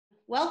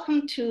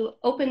Welcome to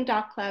Open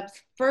Doc Lab's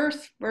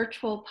first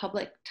virtual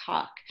public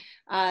talk.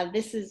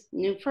 This is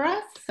new for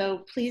us, so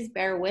please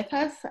bear with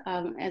us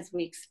as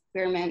we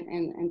experiment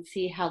and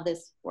see how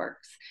this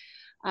works.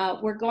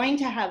 We're going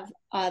to have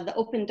the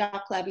Open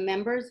Doc Lab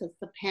members as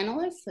the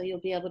panelists, so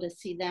you'll be able to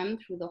see them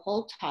through the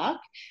whole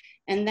talk.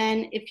 And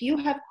then if you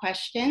have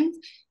questions,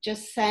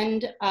 just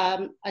send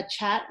a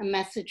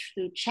message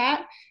through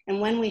chat.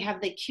 And when we have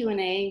the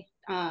Q&A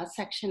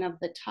section of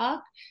the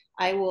talk,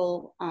 I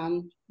will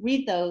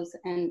read those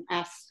and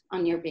ask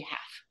on your behalf.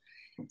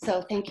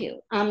 So thank you.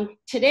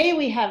 Today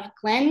we have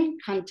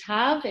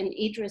Cantave and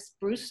Idris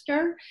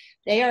Brewster.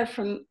 They are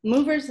from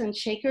Movers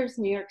Shakers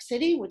New York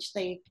City, which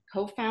they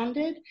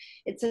co-founded.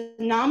 It's a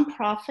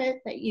nonprofit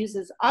that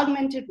uses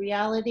augmented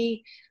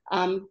reality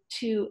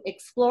to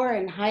explore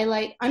and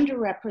highlight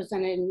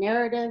underrepresented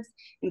narratives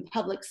in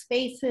public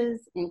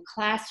spaces, in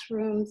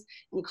classrooms,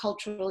 and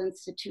cultural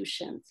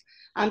institutions.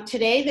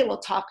 Today they will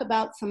talk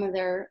about some of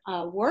their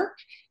work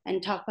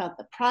and talk about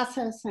the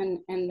process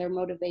and their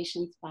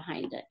motivations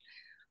behind it.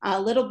 A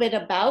little bit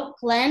about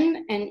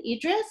Glenn and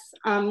Idris.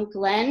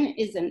 Glenn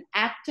is an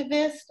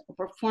activist, a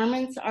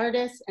performance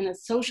artist, and a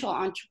social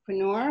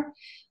entrepreneur.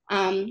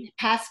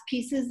 Past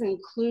pieces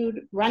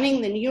include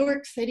running the New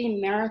York City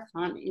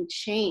Marathon in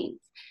chains,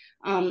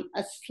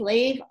 a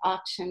slave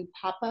auction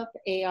pop-up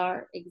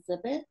AR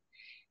exhibit,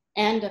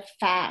 and a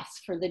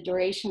fast for the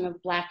duration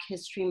of Black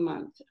History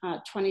Month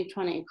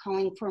 2020,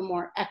 calling for a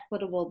more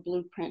equitable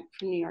blueprint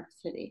for New York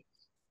City.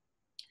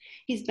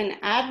 He's been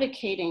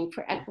advocating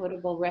for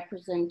equitable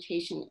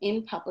representation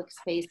in public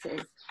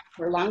spaces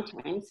for a long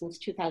time, since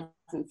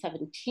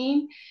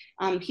 2017.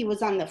 He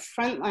was on the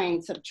front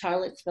lines of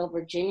Charlottesville,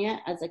 Virginia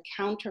as a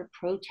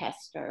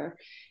counter-protester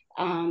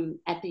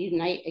at the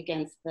Unite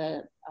Against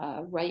the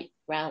Right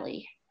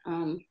rally.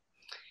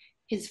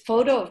 His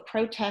photo of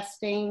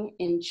protesting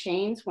in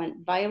chains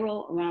went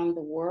viral around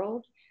the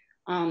world.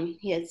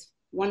 He has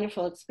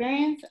wonderful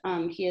experience.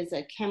 He is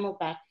a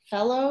Camelback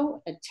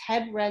Fellow, a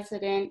TED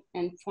resident,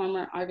 and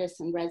former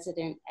artist in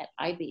resident at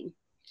Eyebeam.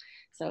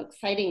 So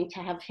exciting to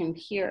have him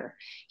here.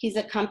 He's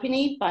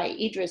accompanied by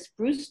Idris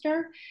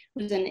Brewster,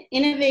 who's an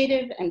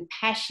innovative and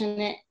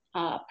passionate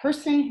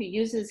person who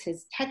uses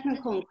his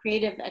technical and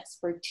creative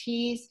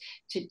expertise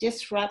to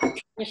disrupt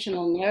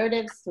traditional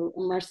narratives through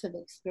immersive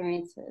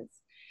experiences.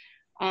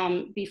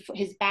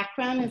 His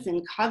background is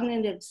in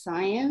cognitive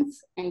science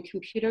and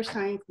computer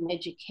science and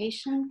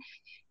education.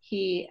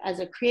 As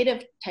a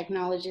creative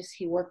technologist,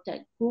 he worked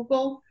at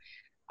Google,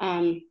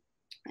 and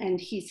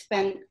he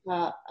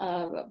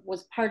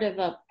was part of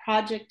a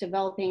project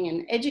developing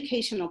an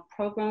educational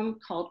program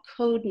called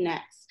Code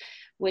Next,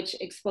 which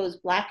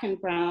exposed Black and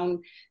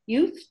Brown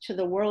youth to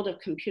the world of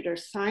computer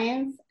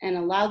science and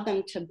allowed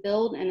them to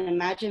build and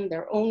imagine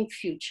their own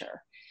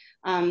future.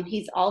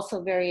 He's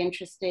also very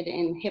interested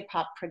in hip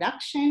hop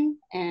production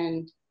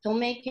and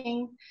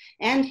filmmaking,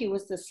 and he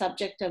was the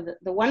subject of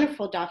the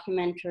wonderful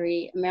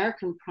documentary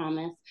American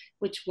Promise,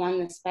 which won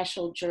the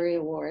Special Jury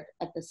Award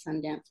at the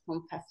Sundance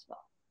Film Festival.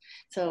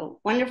 So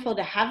wonderful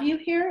to have you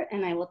here,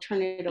 and I will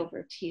turn it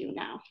over to you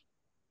now.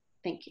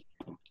 Thank you.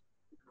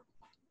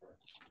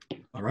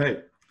 All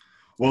right.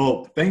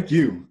 Well, thank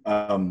you.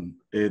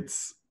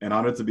 It's an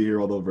honor to be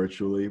here, although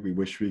virtually. We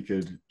wish we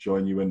could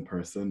join you in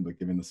person, but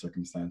given the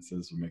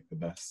circumstances, we'll make the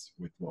best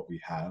with what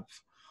we have.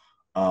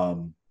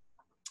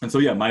 And so,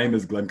 yeah, my name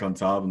is Glenn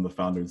Cantave. I'm the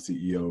founder and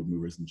CEO of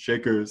Movers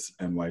Shakers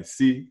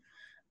NYC.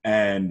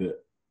 And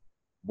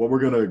what we're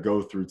going to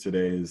go through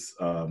today is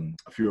a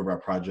few of our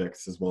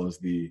projects, as well as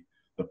the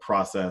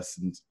process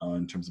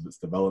in terms of its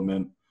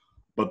development.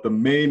 But the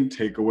main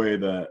takeaway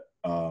that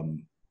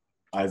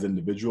I as an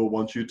individual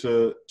want you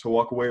to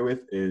walk away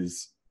with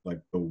is like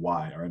the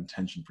why, our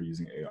intention for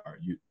using AR.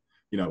 You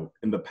know,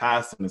 in the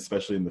past and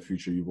especially in the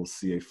future, you will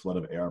see a flood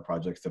of AR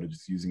projects that are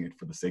just using it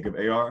for the sake of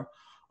AR.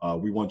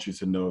 We want you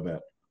to know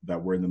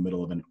that we're in the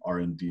middle of an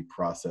R&D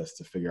process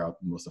to figure out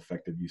the most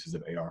effective uses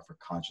of AR for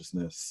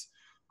consciousness,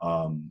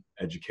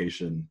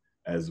 education,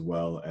 as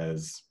well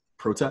as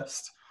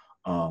protest.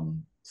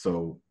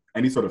 So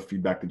any sort of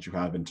feedback that you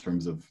have in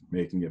terms of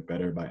making it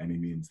better by any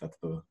means, that's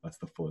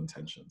the full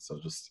intention. So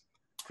just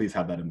please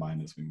have that in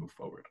mind as we move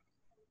forward.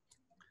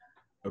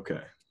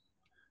 Okay.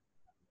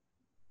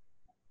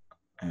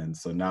 And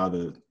so now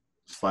the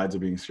slides are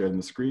being shared on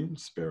the screen.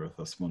 Just bear with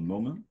us one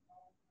moment.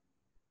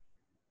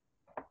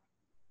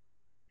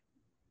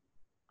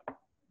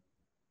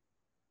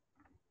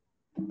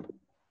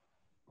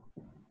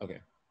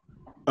 Okay.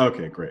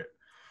 Okay, great.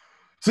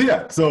 So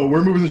yeah, so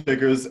we're Movers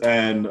Shakers,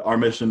 and our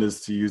mission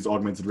is to use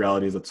augmented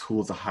reality as a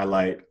tool to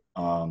highlight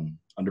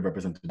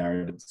underrepresented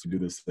narratives. We do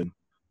this in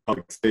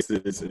public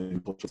spaces, in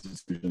cultural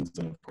institutions,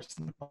 and of course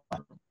in the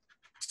platform.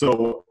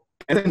 So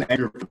as an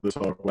anchor for this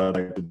talk, what I'd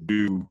like to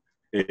do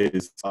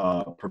is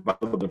provide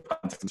a little bit of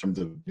context in terms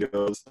of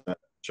videos that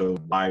show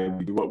why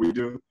we do what we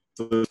do.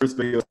 So the first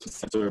video is the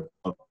center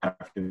of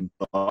African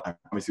thought. I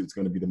promise you it's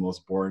going to be the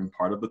most boring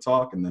part of the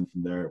talk, and then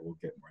from there it will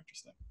get more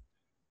interesting.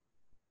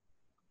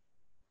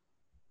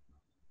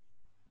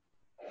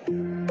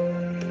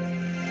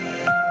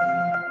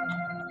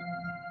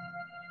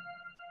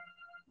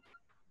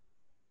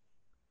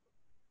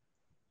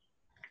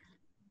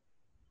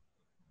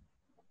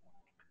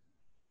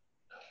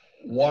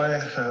 why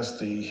has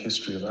the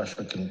history of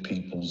African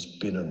peoples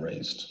been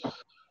erased?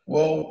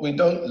 Well, we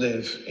don't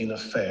live in a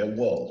fair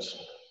world.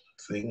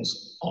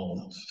 Things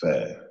aren't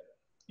fair.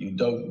 You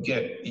don't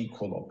get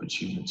equal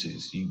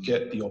opportunities. You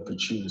get the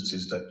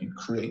opportunities that you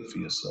create for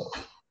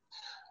yourself.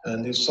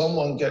 And if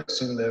someone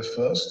gets in there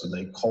first and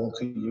they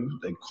conquer you,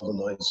 they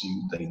colonize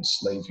you, they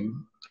enslave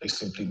you, they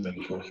simply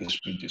make your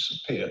history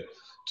disappear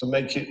to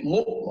make it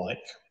look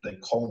like they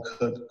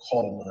conquered,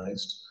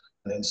 colonized,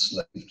 and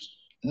enslaved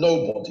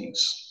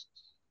nobodies.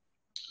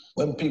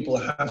 When people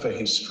have a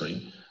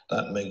history,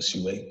 that makes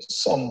you a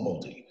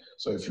somebody.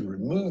 So if you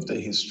remove the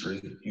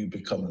history, you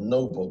become a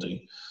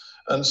nobody.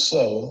 And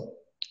so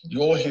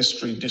your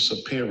history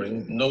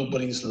disappearing,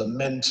 nobody's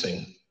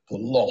lamenting the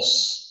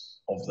loss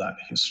of that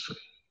history.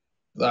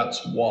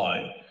 That's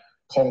why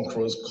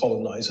conquerors,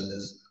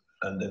 colonizers,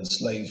 and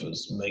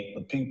enslavers make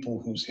the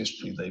people whose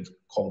history they've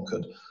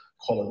conquered,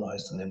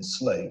 colonized, and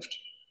enslaved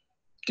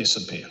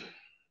disappear.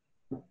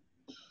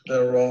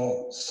 There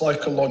are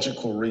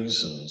psychological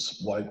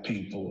reasons why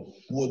people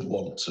would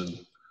want to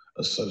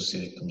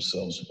associate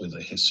themselves with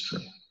a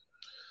history.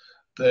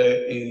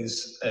 There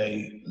is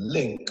a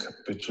link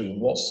between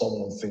what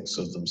someone thinks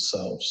of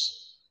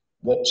themselves,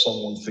 what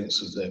someone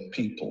thinks of their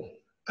people,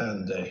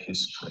 and their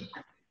history.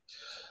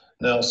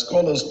 Now,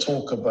 scholars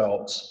talk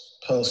about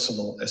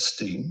personal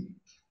esteem,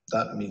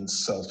 that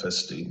means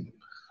self-esteem,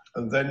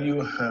 and then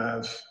you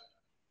have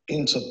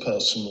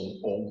interpersonal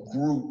or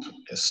group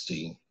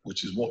esteem,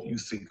 which is what you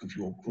think of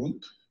your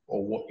group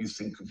or what you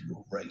think of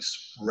your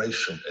race,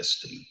 racial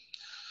esteem.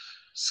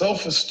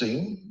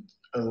 Self-esteem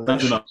and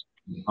racial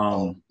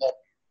esteem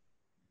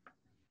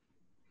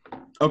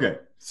okay,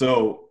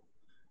 so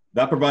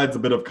that provides a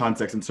bit of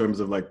context in terms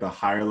of like the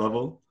higher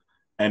level.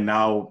 And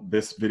now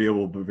this video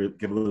will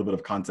give a little bit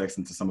of context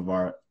into some of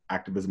our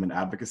activism and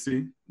advocacy,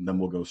 and then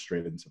we'll go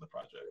straight into the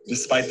project.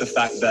 Despite the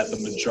fact that the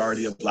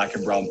majority of Black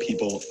and brown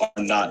people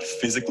are not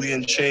physically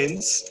in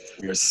chains,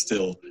 we are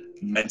still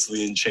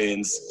mentally in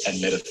chains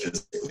and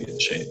metaphysically in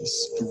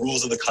chains. The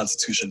rules of the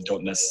Constitution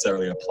don't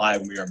necessarily apply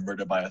when we are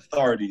murdered by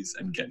authorities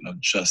and get no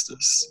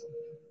justice.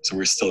 So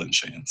we're still in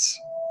chains.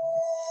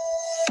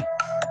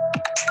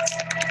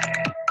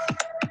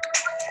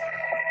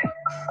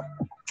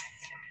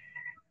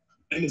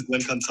 My name is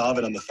Glenn Cantave,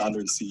 and I'm the founder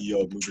and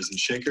CEO of Movers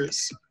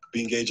Shakers.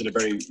 We engage in a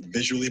very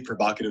visually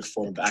provocative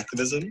form of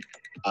activism.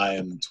 I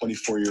am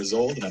 24 years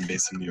old and I'm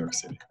based in New York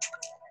City.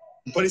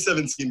 In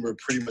 2017, we're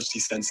pretty much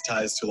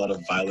desensitized to a lot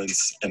of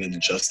violence and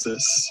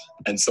injustice.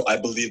 And so I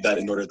believe that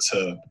in order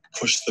to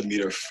push the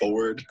meter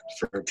forward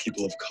for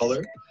people of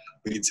color,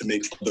 we need to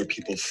make other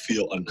people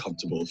feel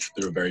uncomfortable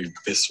through a very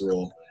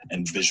visceral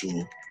and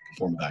visual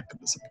form of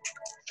activism.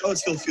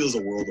 Charlottesville feels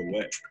a world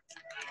away.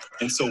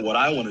 And so what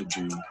I want to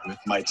do with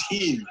my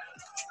team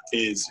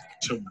is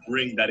to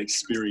bring that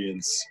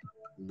experience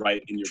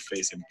right in your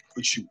face and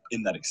put you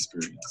in that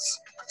experience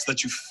so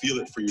that you feel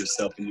it for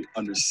yourself and you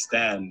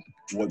understand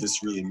what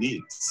this really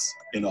means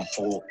in a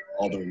whole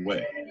other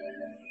way.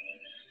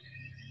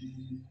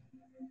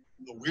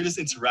 The weirdest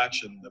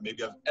interaction that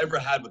maybe I've ever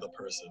had with a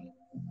person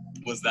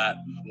was that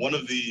one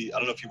of the, I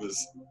don't know if he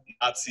was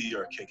Nazi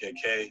or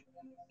KKK,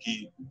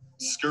 he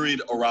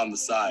scurried around the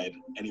side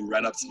and he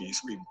ran up to me, he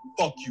screamed,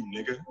 "Fuck you,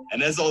 nigga."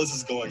 And as all this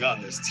is going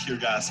on, there's tear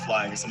gas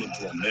flying, someone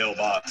threw a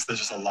mailbox, there's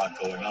just a lot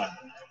going on.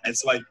 And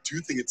so I do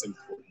think it's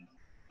important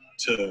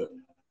to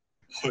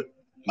put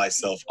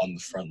myself on the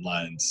front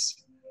lines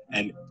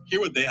and hear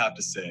what they have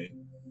to say,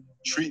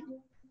 treat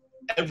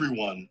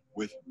everyone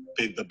with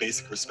the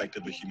basic respect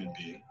of a human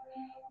being.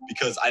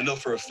 Because I know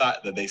for a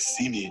fact that they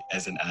see me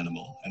as an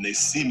animal and they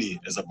see me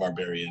as a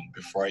barbarian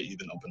before I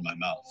even open my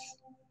mouth.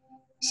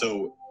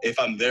 So if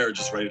I'm there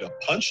just ready to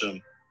punch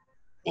them,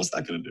 what's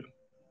that gonna do?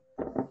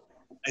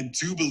 I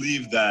do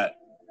believe that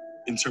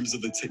in terms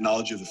of the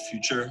technology of the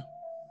future,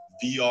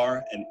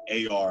 VR and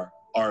AR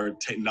are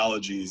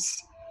technologies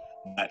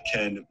that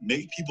can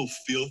make people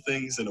feel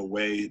things in a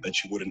way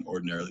that you wouldn't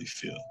ordinarily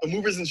feel. But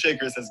Movers and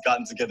Shakers has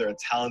gotten together a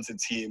talented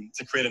team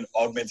to create an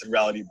augmented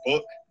reality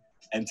book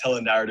and tell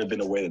a narrative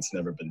in a way that's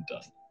never been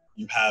done.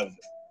 You have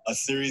a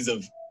series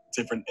of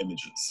different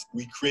images.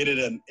 We created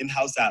an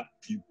in-house app.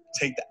 You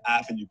take the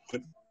app and you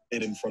put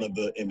it in front of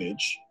the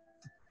image,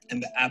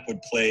 and the app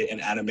would play an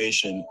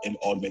animation in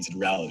augmented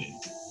reality.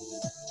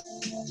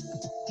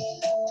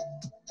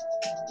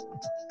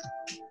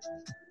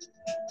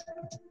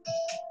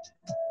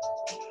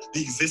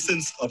 The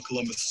existence of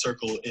Columbus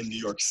Circle in New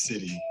York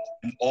City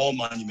and all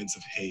monuments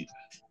of hate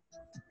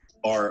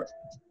are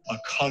a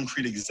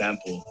concrete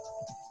example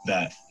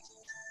that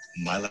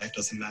my life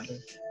doesn't matter,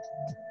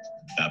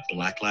 that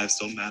Black lives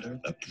don't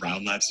matter, that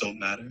brown lives don't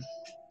matter,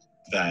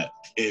 that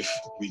if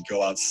we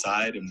go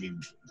outside and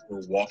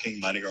we're walking,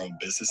 minding our own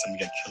business and we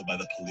get killed by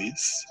the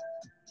police,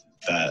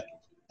 that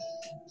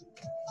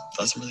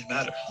doesn't really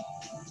matter.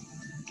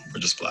 We're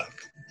just Black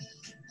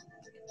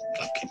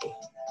people.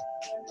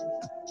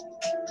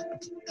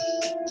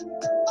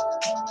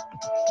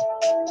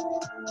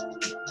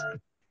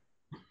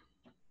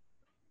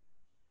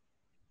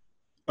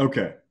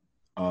 Okay,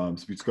 so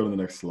if you just go to the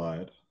next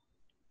slide.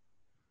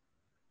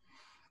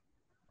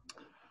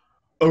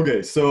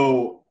 Okay,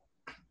 so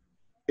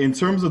in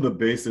terms of the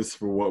basis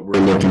for what we're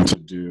looking to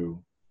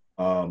do,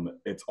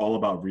 it's all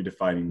about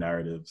redefining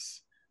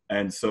narratives.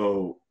 And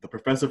so the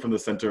professor from the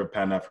Center of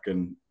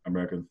Pan-African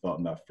American Thought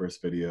in that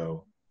first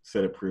video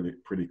said it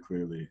pretty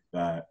clearly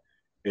that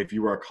if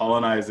you are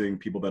colonizing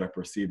people that are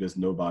perceived as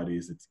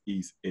nobodies,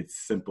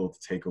 it's simple to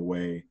take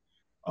away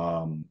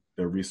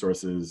their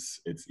resources.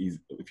 It's easy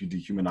if you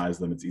dehumanize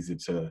them. It's easy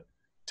to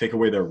take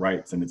away their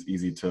rights, and it's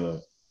easy to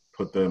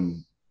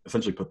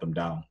essentially put them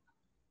down.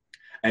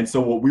 And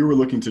so what we were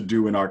looking to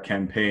do in our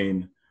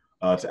campaign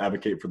to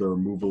advocate for the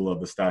removal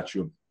of the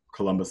statue of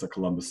Columbus at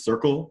Columbus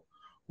Circle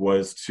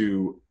was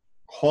to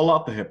call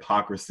out the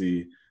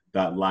hypocrisy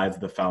that lies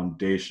at the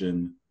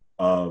foundation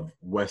of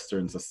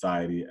Western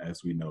society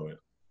as we know it.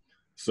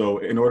 So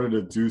in order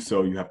to do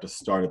so, you have to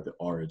start at the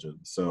origin.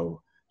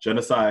 So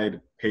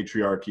genocide,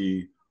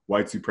 patriarchy,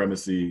 white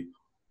supremacy,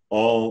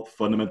 all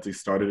fundamentally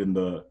started in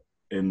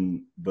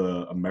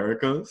the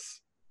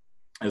Americas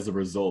as a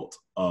result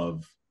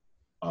of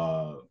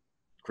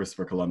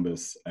Christopher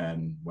Columbus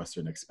and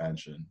Western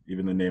expansion.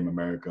 Even the name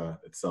America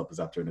itself is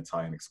after an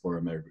Italian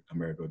explorer,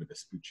 Amerigo de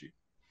Vespucci.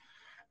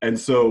 And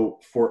so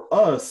for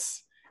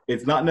us,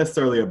 it's not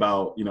necessarily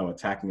about,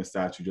 attacking a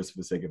statue just for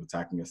the sake of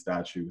attacking a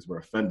statue because we're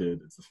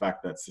offended. It's the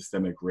fact that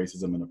systemic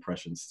racism and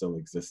oppression still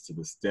exists to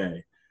this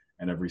day,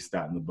 and every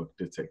stat in the book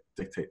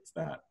dictates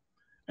that.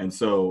 And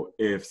so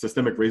if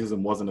systemic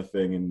racism wasn't a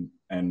thing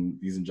and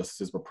these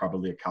injustices were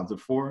properly accounted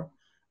for,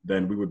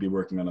 then we would be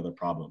working on other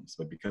problems.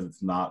 But because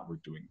it's not,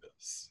 we're doing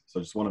this. So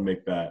I just want to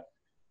make that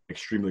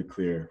extremely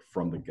clear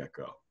from the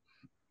get-go.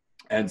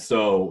 And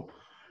so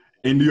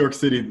in New York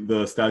City,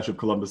 the Statue of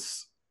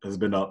Columbus has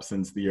been up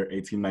since the year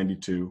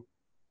 1892.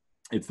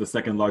 It's the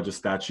second largest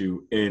statue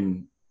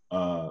in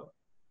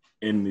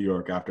New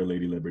York after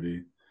Lady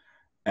Liberty.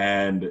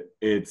 And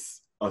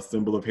it's a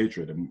symbol of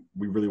hatred. And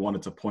we really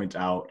wanted to point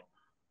out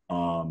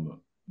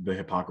the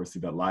hypocrisy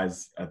that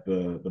lies at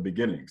the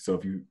beginning. So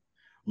if you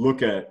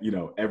look at,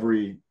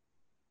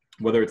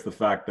 whether it's the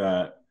fact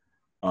that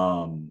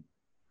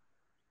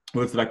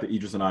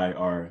Idris and I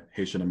are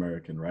Haitian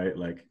American, right?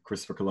 Like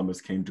Christopher Columbus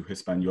came to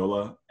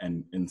Hispaniola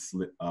and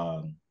enslaved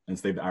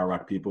the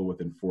Arawak people.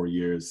 Within 4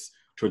 years,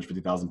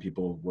 250,000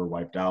 people were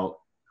wiped out.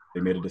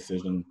 They made a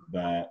decision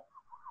that,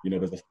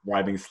 there's a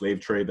thriving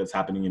slave trade that's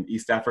happening in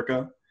East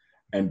Africa.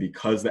 And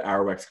because the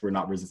Arawaks were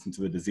not resistant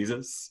to the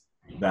diseases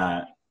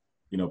that,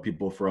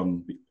 people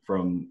from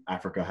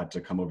Africa had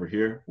to come over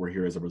here, we're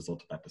here as a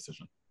result of that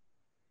decision.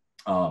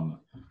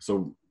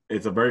 So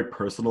it's a very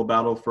personal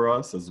battle for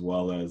us, as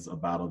well as a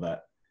battle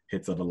that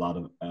hits at a lot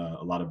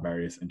of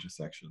various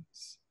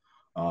intersections.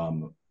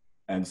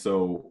 And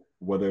so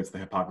whether it's the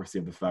hypocrisy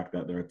of the fact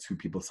that there are two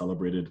people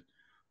celebrated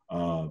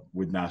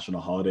with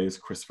national holidays,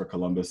 Christopher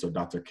Columbus or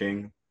Dr.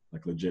 King,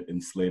 like legit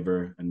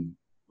enslaver and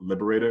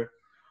liberator,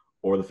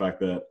 or the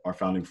fact that our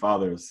founding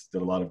fathers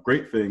did a lot of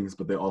great things,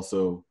 but they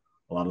also,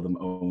 a lot of them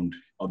owned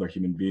other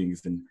human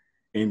beings and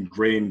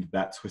ingrained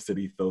that twisted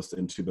ethos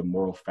into the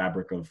moral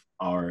fabric of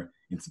our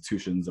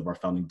institutions, of our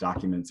founding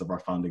documents, of our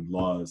founding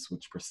laws,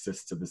 which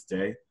persists to this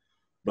day.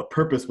 The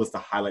purpose was to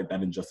highlight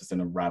that injustice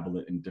and unravel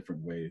it in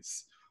different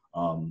ways.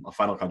 A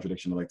final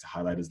contradiction I'd like to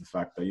highlight is the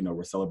fact that,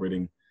 we're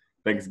celebrating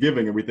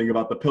Thanksgiving and we think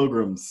about the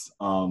Pilgrims,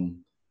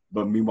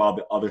 but meanwhile,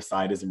 the other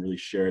side isn't really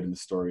shared in the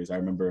stories. I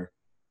remember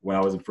when I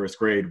was in first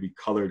grade, we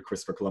colored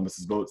Christopher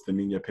Columbus's boats, the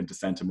Nina Pinta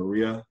Santa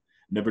Maria,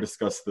 never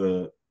discussed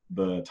the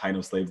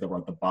Taino slaves that were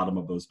at the bottom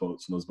of those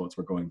boats, and those boats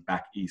were going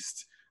back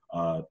east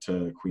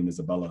to Queen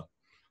Isabella.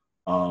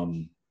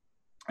 And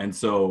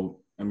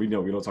we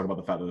don't talk about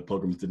the fact that the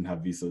Pilgrims didn't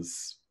have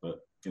visas, but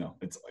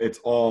it's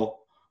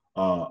all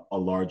a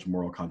large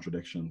moral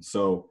contradiction.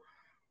 So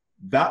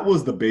that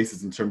was the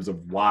basis in terms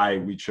of why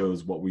we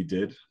chose what we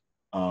did.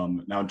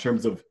 Now, in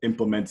terms of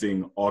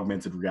implementing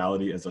augmented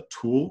reality as a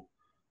tool,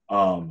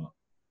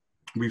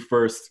 we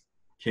first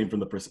came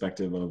from the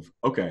perspective of,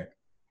 okay,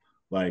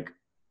 like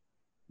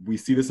we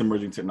see this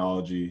emerging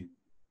technology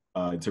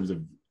in terms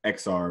of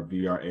XR,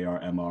 VR, AR,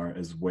 MR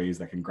as ways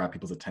that can grab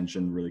people's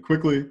attention really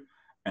quickly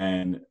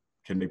and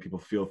can make people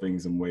feel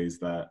things in ways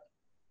that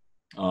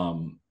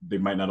they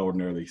might not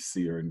ordinarily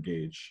see or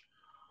engage.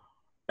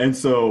 And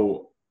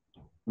so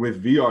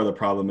with VR, the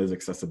problem is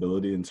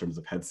accessibility in terms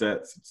of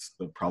headsets.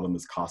 The problem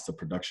is cost of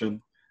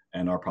production.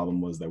 And our problem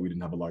was that we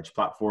didn't have a large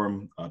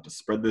platform to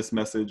spread this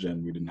message,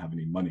 and we didn't have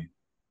any money.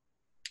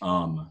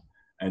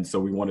 And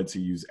so we wanted to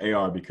use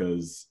AR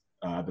because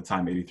at the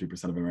time,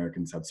 83% of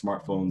Americans had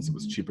smartphones. It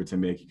was cheaper to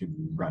make. You could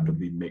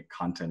rapidly make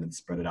content and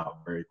spread it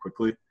out very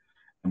quickly.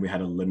 And we had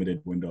a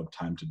limited window of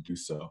time to do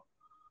so.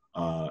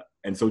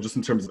 And so just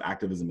in terms of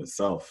activism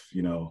itself,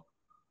 we've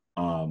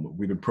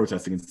been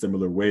protesting in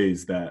similar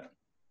ways that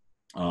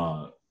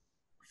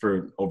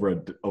for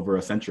over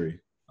a century,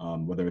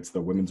 whether it's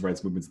the women's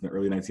rights movements in the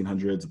early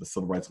 1900s or the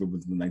civil rights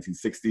movements in the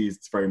 1960s.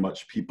 It's very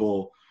much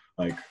people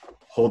like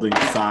holding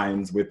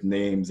signs with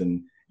names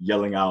and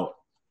yelling out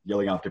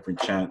different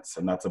chants,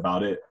 and that's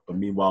about it. But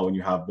meanwhile, when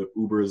you have the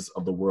Ubers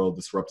of the world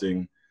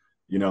disrupting,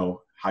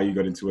 how you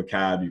get into a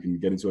cab. You can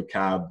get into a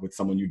cab with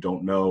someone you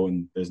don't know,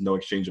 and there's no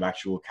exchange of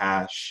actual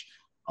cash.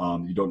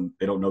 They don't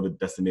know the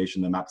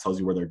destination. The map tells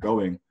you where they're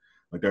going.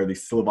 Like, there are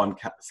these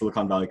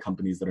Silicon Valley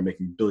companies that are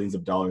making billions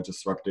of dollars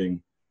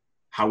disrupting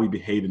how we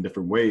behave in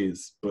different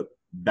ways, but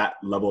that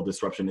level of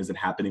disruption isn't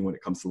happening when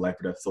it comes to life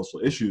or death social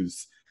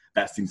issues.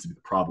 That seems to be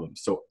the problem.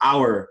 So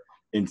our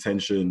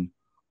intention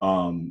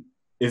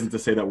isn't to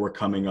say that we're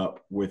coming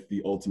up with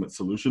the ultimate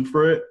solution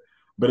for it,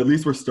 but at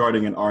least we're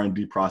starting an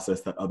R&D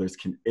process that others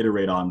can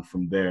iterate on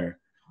from there,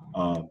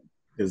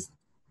 because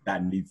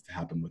that needs to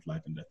happen with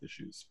life and death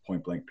issues,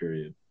 point blank,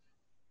 period.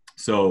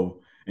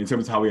 So in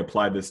terms of how we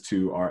apply this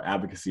to our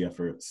advocacy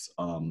efforts,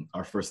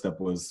 our first step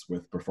was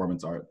with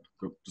performance art.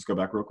 Just go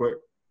back real quick.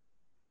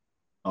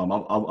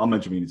 I'll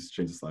mention we need to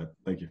change the slide.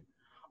 Thank you.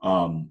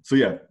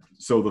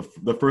 So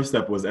the first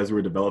step was, as we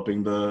were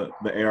developing the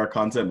AR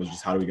content, was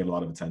just how do we get a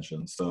lot of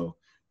attention. So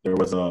there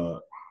was a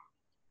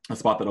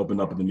spot that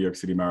opened up at the New York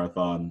City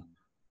Marathon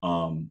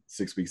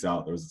 6 weeks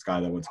out. There was this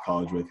guy that I went to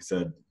college with. He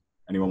said,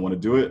 anyone want to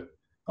do it?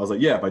 I was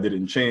like, yeah, if I did it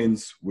in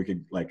chains, we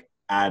could like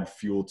add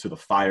fuel to the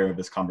fire of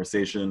this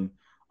conversation.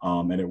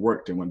 And it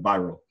worked, it went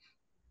viral.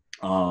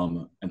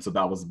 And so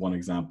that was one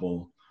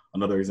example.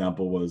 Another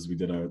example was we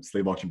did a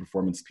slave auction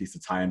performance piece to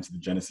tie into the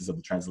genesis of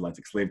the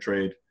transatlantic slave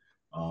trade.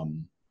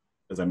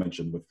 As I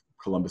mentioned, with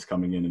Columbus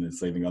coming in and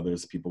enslaving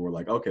others, people were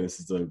like, okay, this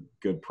is a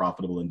good,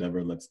 profitable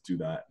endeavor, let's do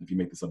that. If you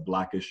make this a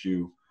Black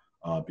issue,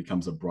 it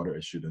becomes a broader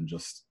issue than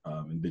just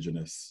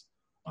indigenous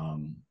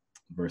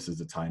versus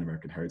Italian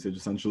American heritage,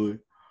 essentially.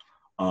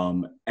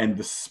 And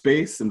the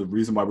space and the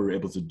reason why we were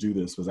able to do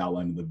this was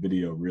outlined in the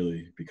video,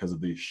 really, because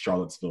of the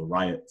Charlottesville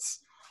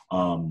riots.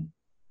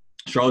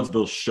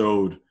 Charlottesville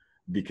showed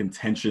the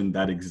contention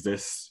that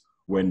exists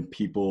when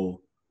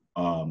people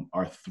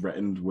are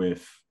threatened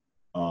with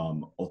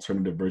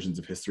alternative versions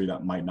of history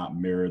that might not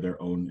mirror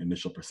their own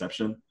initial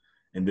perception.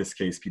 In this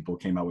case, people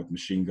came out with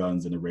machine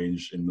guns and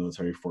arranged in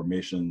military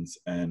formations,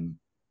 and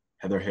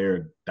Heather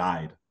Hare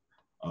died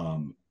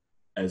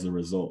as a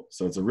result.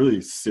 So it's a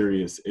really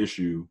serious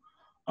issue.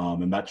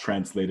 And that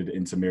translated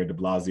into Mayor de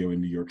Blasio in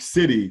New York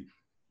City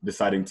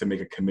deciding to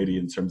make a committee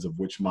in terms of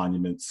which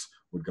monuments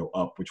would go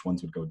up, which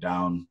ones would go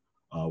down,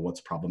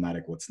 what's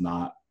problematic, what's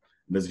not.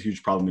 And there's a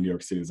huge problem in New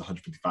York City. There's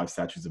 155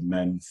 statues of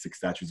men, 6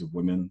 statues of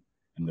women,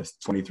 and there's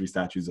 23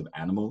 statues of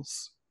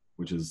animals,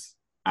 which is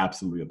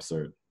absolutely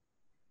absurd.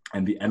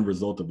 And the end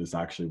result of this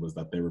actually was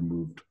that they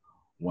removed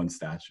 1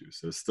 statue.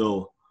 So there's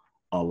still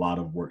a lot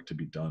of work to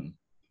be done.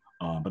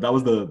 But that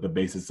was the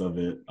basis of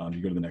it.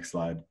 You go to the next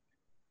slide.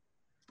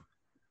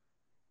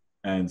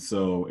 And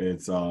so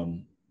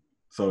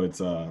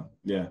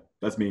yeah,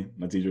 that's me,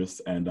 that's Idris.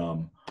 And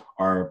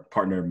our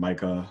partner,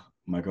 Micah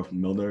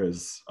Milner,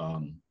 is,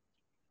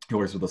 he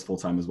works with us full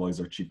time as well. He's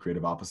our chief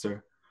creative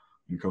officer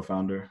and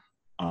co-founder.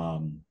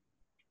 And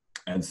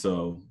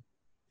so,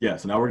 yeah,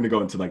 so now we're gonna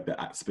go into like the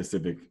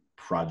specific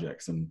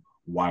projects and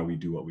why we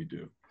do what we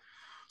do.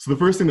 So the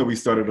first thing that we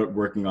started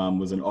working on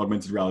was an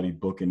augmented reality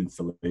book and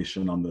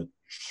installation on the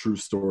true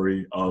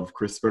story of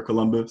Christopher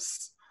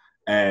Columbus.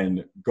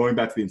 And going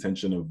back to the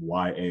intention of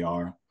why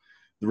AR,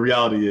 the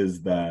reality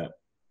is that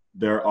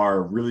there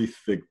are really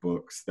thick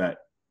books that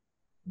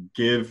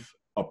give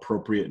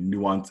appropriate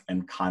nuance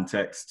and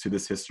context to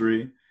this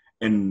history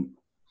in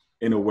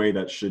a way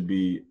that should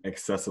be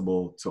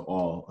accessible to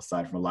all,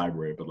 aside from a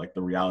library. But like,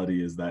 the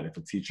reality is that if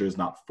a teacher is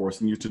not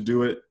forcing you to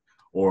do it,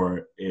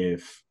 or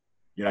if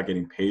you're not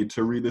getting paid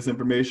to read this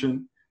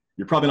information,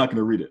 you're probably not going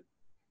to read it.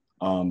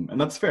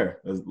 And that's fair,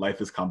 as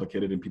life is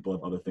complicated and people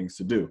have other things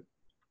to do.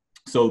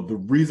 So the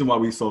reason why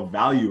we saw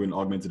value in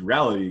augmented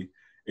reality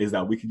is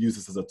that we could use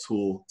this as a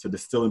tool to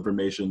distill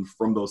information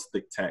from those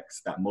thick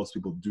texts that most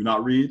people do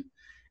not read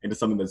into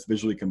something that's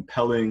visually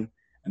compelling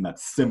and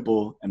that's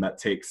simple and that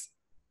takes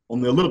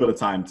only a little bit of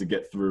time to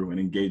get through and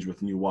engage with,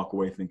 and you walk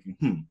away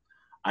thinking,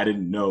 I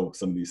didn't know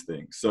some of these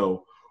things.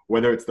 So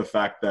whether it's the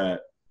fact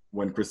that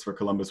when Christopher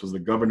Columbus was the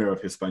governor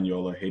of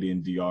Hispaniola, Haiti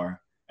and DR,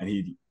 and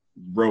he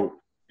wrote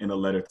in a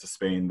letter to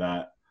Spain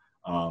that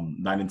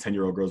 9 and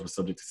 10-year-old girls were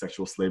subject to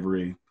sexual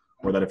slavery,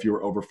 or that if you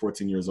were over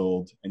 14 years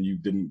old and you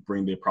didn't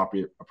bring the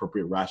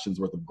appropriate rations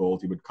worth of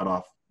gold, he would cut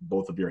off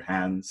both of your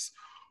hands,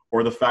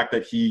 or the fact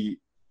that he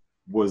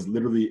was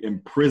literally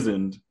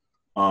imprisoned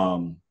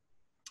on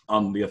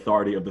the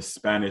authority of the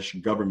Spanish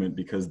government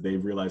because they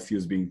realized he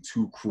was being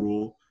too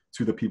cruel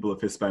to the people of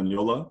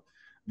Hispaniola.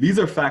 These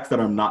are facts that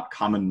are not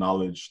common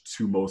knowledge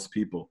to most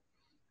people.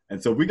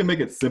 And so if we can make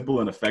it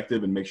simple and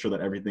effective and make sure that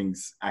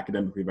everything's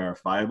academically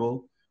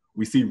verifiable,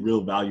 we see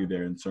real value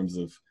there in terms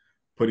of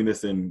putting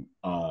this in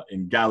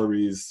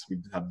galleries.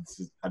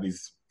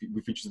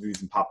 We feature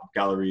these in pop-up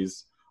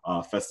galleries,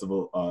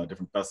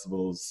 different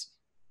festivals.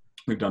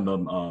 We've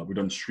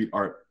done street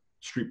art,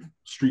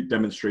 street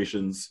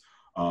demonstrations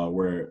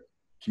where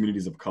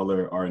communities of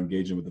color are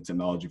engaging with the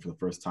technology for the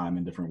first time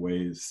in different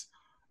ways.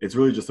 It's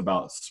really just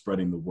about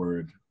spreading the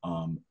word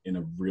in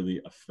a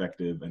really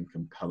effective and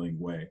compelling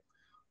way.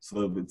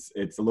 So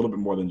it's a little bit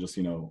more than just,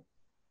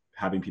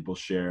 having people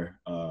share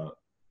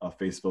a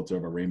face filter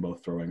of a rainbow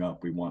throwing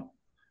up. We want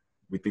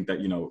we think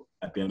that, you know,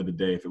 at the end of the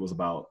day, if it was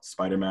about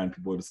Spider-Man,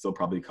 people would still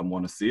probably come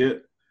want to see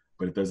it.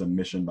 But if there's a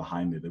mission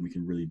behind it, then we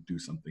can really do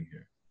something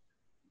here.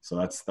 So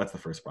that's the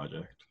first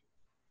project.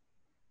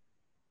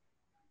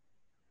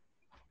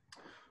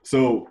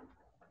 So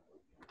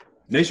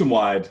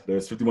nationwide,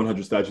 there's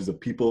 5,100 statues of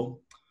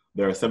people.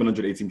 There are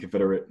 718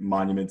 Confederate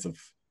monuments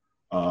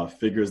of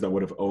figures that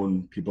would have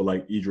owned people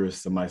like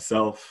Idris and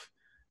myself.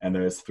 And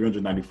there's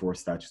 394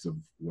 statues of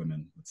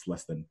women. It's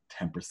less than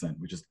 10%,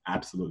 which is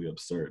absolutely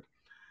absurd.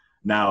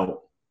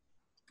 Now,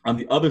 on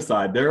the other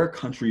side, there are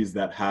countries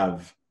that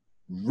have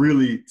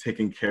really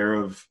taken care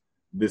of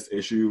this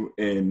issue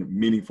in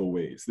meaningful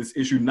ways. This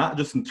issue, not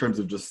just in terms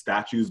of just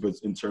statues, but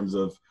in terms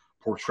of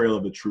portrayal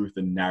of the truth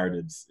and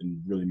narratives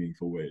in really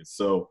meaningful ways.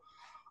 So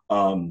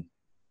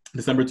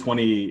December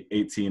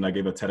 2018, I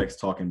gave a TEDx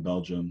talk in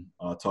Belgium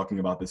talking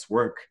about this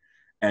work.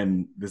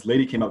 And this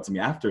lady came up to me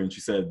after and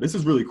she said, "This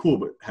is really cool,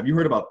 but have you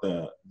heard about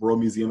the World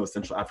Museum of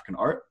Central African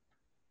Art?"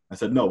 I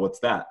said, "No, what's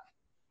that?"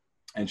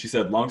 And she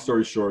said, long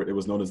story short, it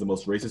was known as the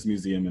most racist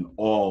museum in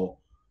all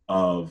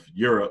of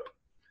Europe.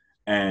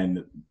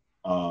 And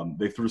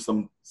they threw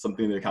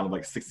something that kind of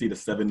like $60 to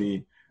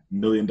 $70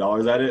 million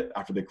at it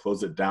after they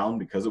closed it down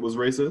because it was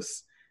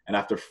racist. And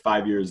after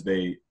 5 years,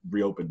 they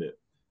reopened it.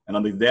 And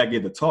on the day I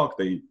gave the talk,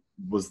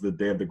 was the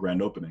day of the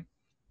grand opening.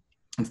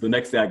 And so the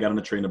next day I got on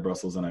a train to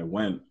Brussels and I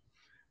went.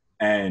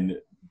 And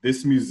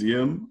this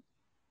museum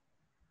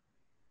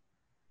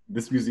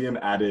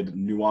added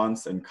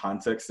nuance and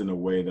context in a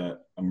way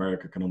that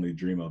America can only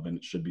dream of, and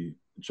it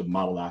should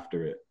model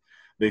after it.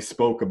 They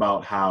spoke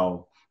about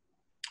how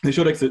they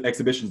showed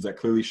exhibitions that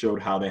clearly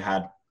showed how they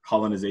had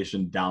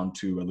colonization down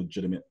to a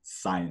legitimate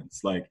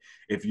science. Like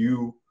if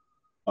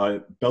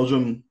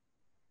Belgium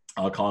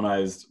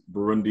colonized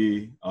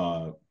Burundi,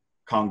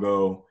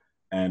 Congo,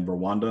 and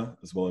Rwanda,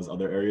 as well as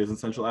other areas in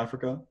Central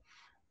Africa.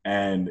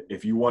 And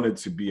if you wanted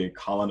to be a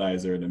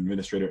colonizer and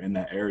administrator in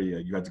that area,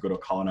 you had to go to a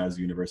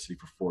colonizer university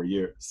for 4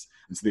 years.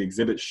 And so the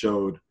exhibit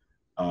showed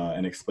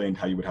and explained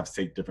how you would have to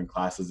take different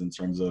classes in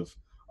terms of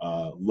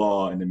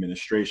law and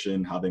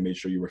administration, how they made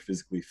sure you were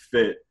physically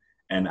fit.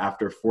 And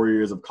after 4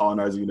 years of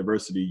colonizer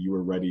university, you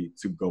were ready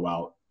to go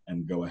out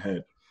and go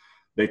ahead.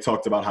 They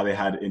talked about how they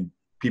had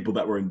people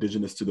that were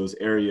indigenous to those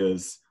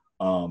areas,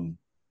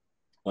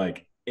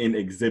 like in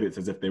exhibits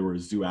as if they were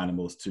zoo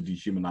animals to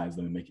dehumanize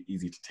them and make it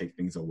easy to take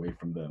things away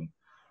from them.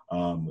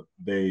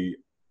 They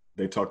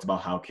talked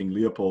about how King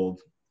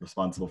Leopold,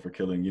 responsible for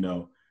killing,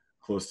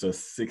 close to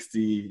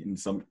 60 and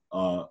some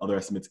other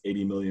estimates,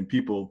 80 million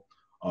people,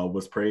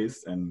 was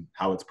praised, and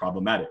how it's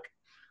problematic.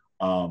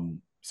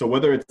 So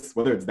whether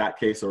it's that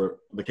case or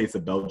the case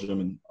of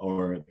Belgium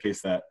or the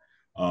case that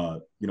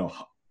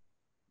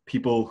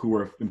people who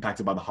were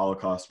impacted by the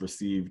Holocaust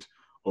received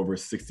over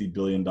 $60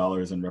 billion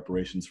in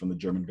reparations from the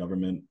German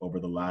government over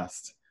the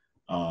last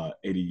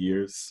 80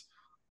 years.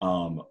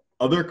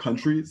 Other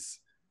countries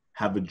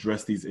have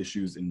addressed these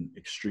issues in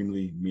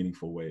extremely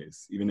meaningful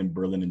ways. Even in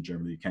Berlin and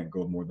Germany, you can't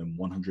go more than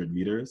 100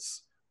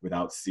 meters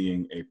without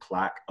seeing a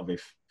plaque of a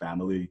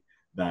family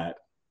that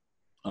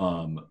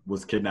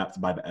was kidnapped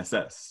by the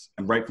SS,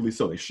 and rightfully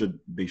so.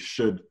 They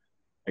should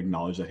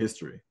acknowledge that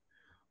history.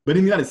 But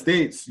in the United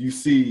States, you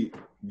see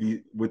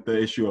with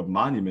the issue of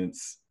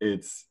monuments,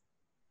 it's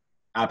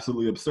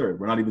absolutely absurd.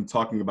 We're not even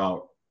talking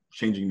about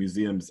changing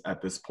museums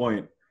at this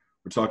point.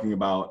 We're talking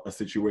about a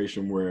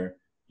situation where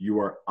you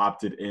are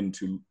opted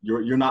into,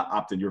 you're not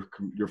opted,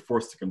 you're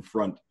forced to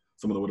confront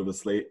someone that would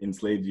have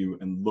enslaved you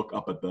and look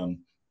up at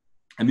them.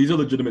 And these are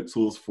legitimate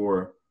tools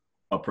for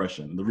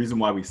oppression. The reason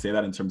why we say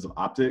that in terms of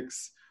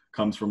optics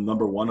comes from,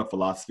 number one, a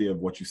philosophy of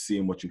what you see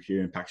and what you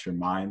hear impacts your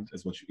mind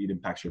as what you eat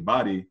impacts your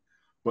body.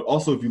 But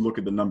also, if you look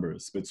at the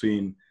numbers,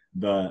 between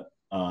the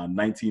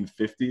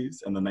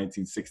 1950s and the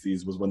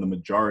 1960s was when the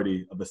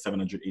majority of the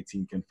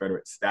 718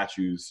 Confederate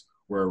statues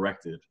were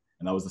erected.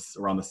 And that was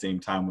around the same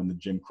time when the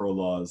Jim Crow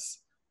laws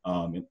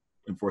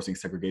enforcing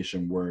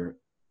segregation were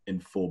in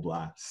full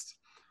blast.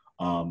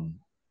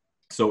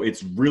 So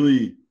it's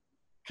really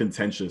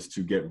contentious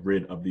to get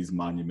rid of these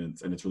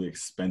monuments, and it's really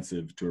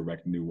expensive to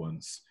erect new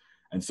ones.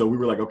 And so we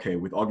were like, okay,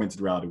 with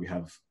augmented reality, we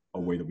have a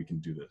way that we can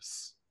do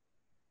this.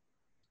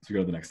 So we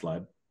go to the next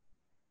slide.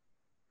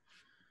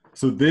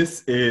 So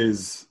this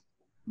is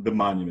the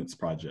Monuments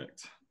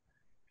Project.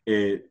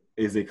 It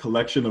is a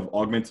collection of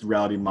augmented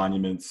reality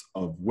monuments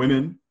of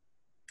women,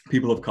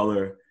 people of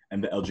color,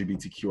 and the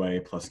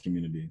LGBTQIA plus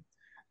community.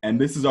 And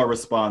this is our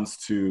response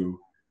to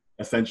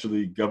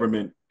essentially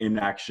government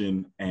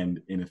inaction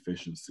and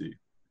inefficiency.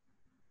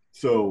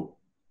 So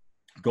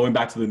going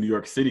back to the New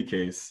York City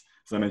case,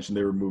 as I mentioned,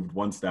 they removed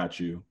one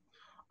statue,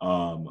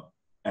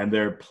 and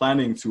they're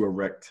planning to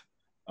erect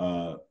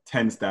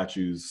 10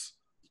 statues,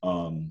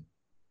 10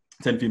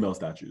 female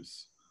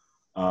statues,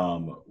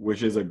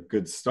 which is a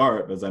good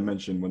start. As I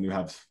mentioned, when you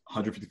have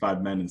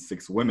 155 men and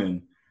 6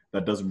 women,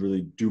 that doesn't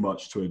really do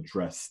much to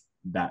address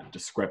that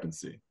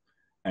discrepancy.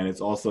 And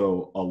it's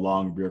also a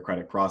long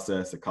bureaucratic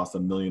process. It costs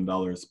 $1 million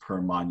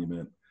per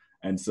monument.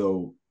 And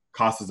so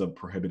cost is a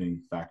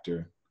prohibiting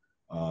factor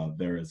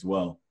there as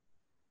well.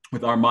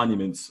 With our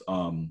monuments,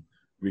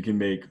 We can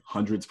make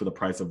hundreds for the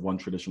price of one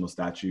traditional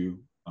statue,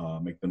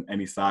 make them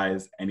any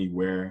size,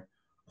 anywhere.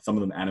 Some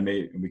of them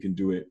animate, and we can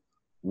do it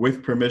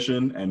with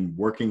permission and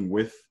working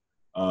with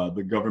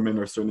the government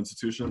or certain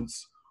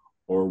institutions,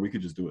 or we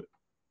could just do it.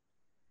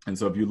 And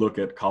so if you look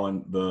at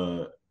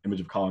the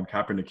image of Colin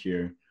Kaepernick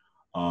here,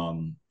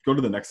 go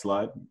to the next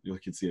slide, you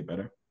can see it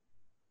better.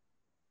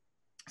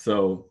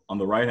 So on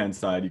the right-hand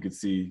side, you could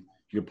see,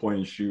 you could point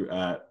and shoot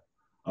at,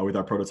 with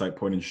our prototype,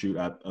 point and shoot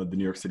at the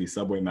New York City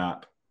subway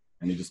map,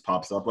 and it just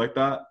pops up like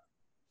that.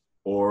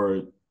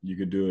 Or you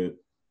could do it,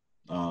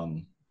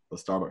 the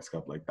Starbucks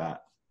cup like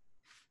that.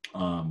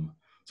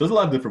 So there's a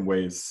lot of different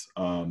ways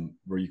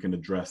where you can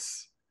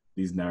address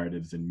these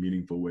narratives in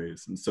meaningful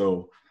ways. And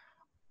so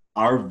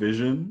our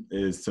vision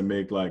is to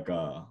make like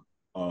a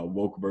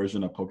woke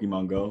version of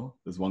Pokemon Go.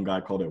 There's one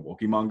guy called it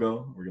Wokemon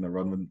Go. We're gonna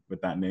run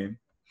with that name.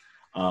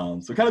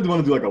 So kind of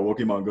want to do like a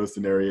Pokemon Go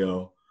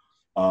scenario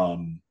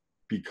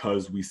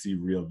because we see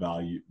real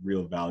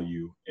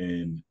value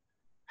in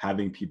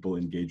having people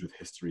engage with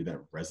history that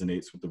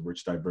resonates with the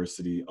rich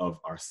diversity of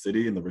our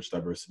city and the rich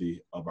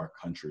diversity of our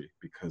country,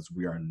 because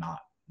we are not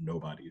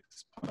nobody at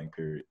this point,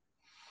 period.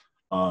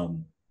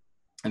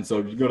 And so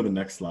if you go to the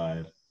next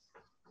slide,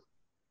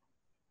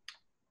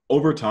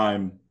 over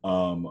time,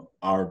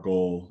 our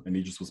goal, and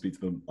Idris will speak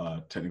to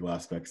the technical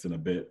aspects in a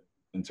bit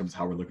in terms of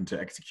how we're looking to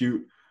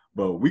execute,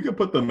 but we could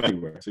put them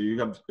anywhere. So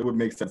it would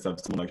make sense to have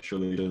someone like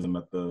Shirley Chisholm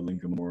at the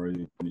Lincoln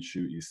Memorial. When you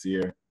shoot, you see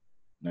her.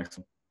 Next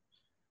one.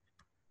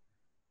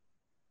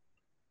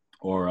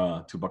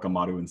 Or Tupac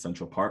Amaru in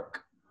Central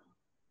Park.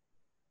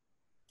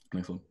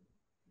 Next one.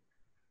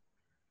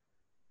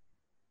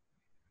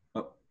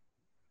 Oh.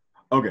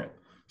 Okay.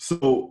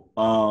 So,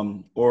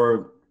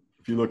 or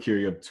if you look here,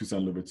 you have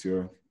Toussaint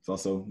Louverture. It's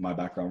also my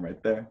background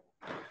right there.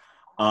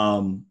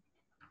 And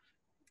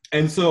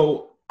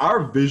so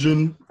our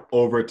vision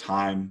over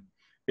time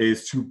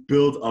is to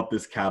build up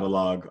this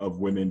catalog of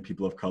women,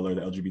 people of color,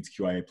 the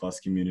LGBTQIA plus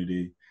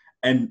community,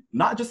 and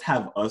not just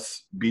have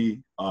us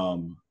be,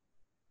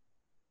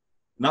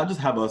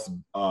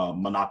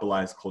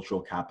 monopolize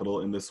cultural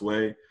capital in this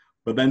way,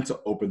 but then to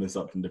open this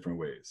up in different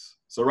ways.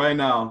 So right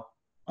now,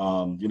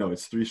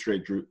 it's 3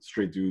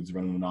 straight dudes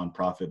running a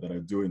nonprofit that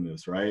are doing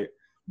this, right?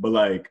 But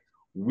like,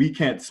 we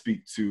can't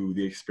speak to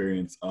the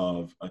experience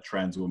of a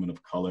trans woman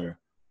of color.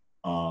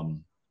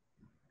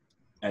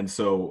 And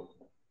so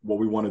what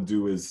we want to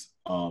do is,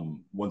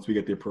 once we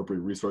get the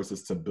appropriate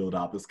resources to build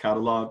out this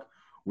catalog,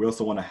 we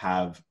also want to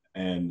have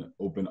an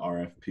open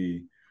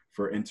RFP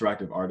for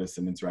interactive artists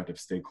and interactive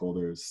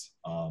stakeholders,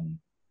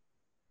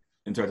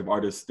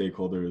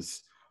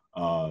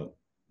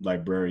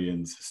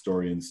 librarians,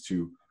 historians,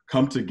 to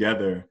come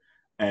together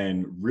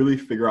and really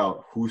figure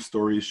out whose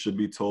stories should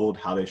be told,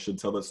 how they should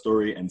tell that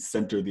story, and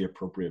center the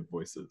appropriate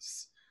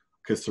voices.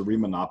 Because to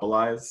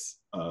remonopolize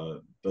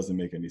doesn't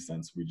make any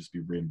sense. We'd just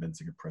be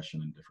reinventing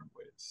oppression in different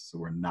ways. So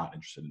we're not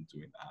interested in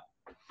doing that.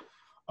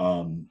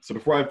 So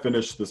before I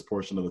finish this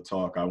portion of the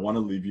talk, I want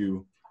to leave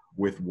you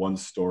with one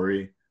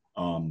story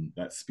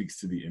that speaks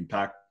to the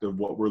impact of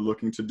what we're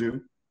looking to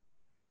do.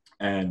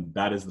 And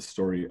that is the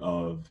story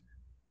of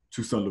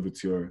Toussaint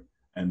Louverture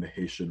and the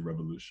Haitian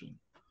Revolution.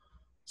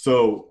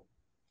 So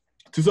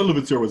Toussaint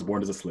Louverture was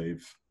born as a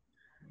slave,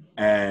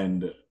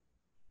 and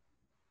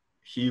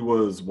he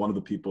was one of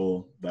the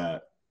people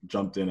that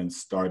jumped in and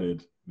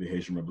started the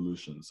Haitian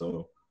Revolution.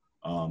 So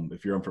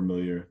if you're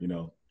unfamiliar,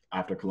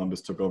 after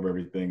Columbus took over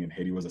everything and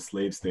Haiti was a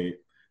slave state,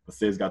 the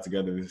slaves got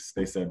together,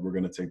 they said, we're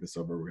gonna take this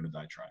over, we're gonna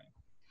die trying.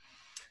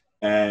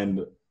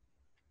 And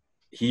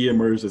he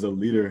emerged as a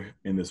leader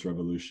in this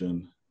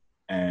revolution,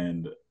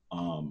 and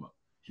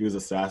he was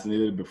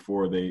assassinated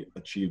before they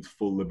achieved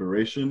full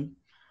liberation.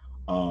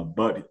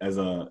 But as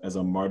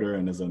a martyr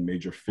and as a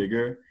major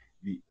figure,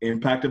 the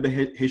impact of the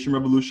Haitian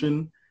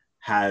Revolution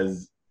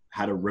has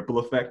had a ripple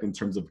effect in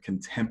terms of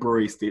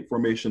contemporary state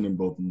formation in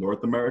both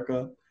North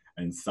America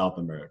and South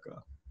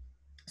America.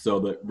 So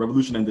the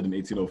revolution ended in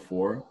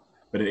 1804,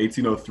 but in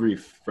 1803,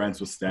 France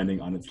was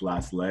standing on its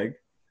last leg,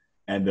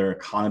 and their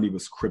economy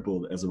was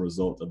crippled as a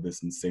result of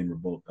this insane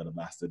revolt that had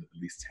lasted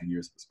at least 10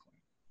 years at this point.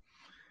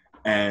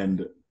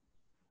 And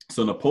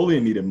so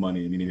Napoleon needed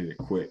money, and he needed it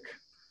quick.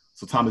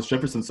 So Thomas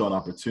Jefferson saw an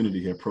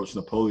opportunity. He approached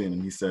Napoleon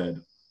and he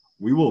said,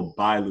 we will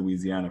buy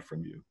Louisiana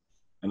from you.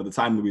 And at the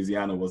time,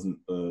 Louisiana wasn't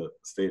the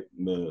state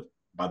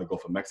by the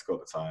Gulf of Mexico at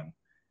the time.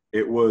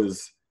 It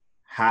was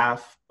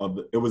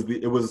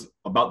it was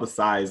about the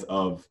size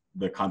of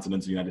the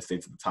continental United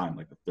States at the time,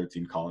 like the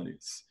 13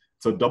 colonies.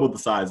 So doubled the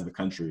size of the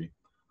country.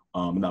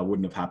 And that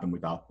wouldn't have happened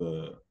without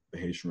the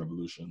Haitian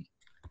Revolution.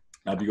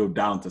 Now, if you go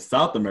down to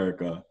South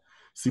America,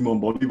 Simon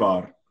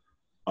Bolivar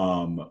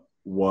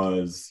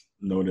was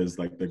known as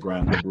like the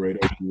Grand Liberator.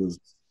 He was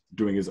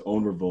doing his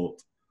own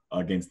revolt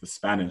against the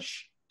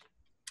Spanish.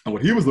 And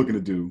what he was looking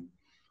to do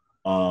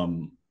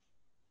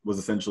was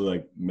essentially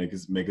like make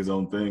his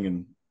own thing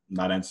and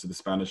not answer the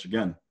Spanish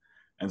again.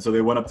 And so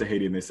they went up to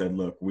Haiti and they said,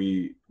 look,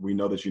 we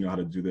know that you know how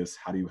to do this.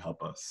 How do you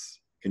help us?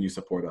 Can you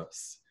support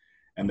us?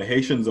 And the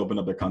Haitians opened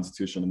up their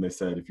constitution and they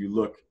said, if you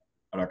look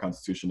in our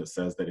Constitution, it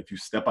says that if you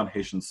step on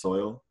Haitian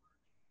soil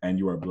and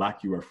you are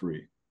Black, you are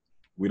free.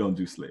 We don't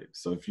do slaves.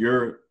 So if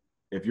you're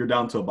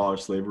down to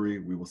abolish slavery,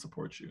 we will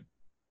support you.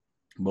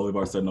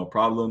 Bolivar said no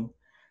problem.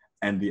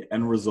 And the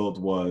end result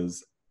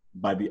was,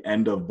 by the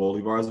end of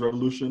Bolivar's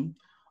revolution,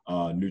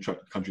 new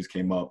countries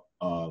came up.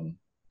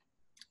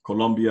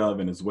 Colombia,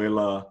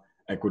 Venezuela,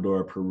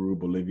 Ecuador, Peru,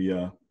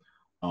 Bolivia,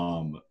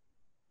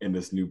 in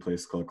this new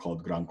place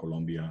called Gran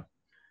Colombia.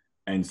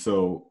 And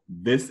so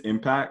this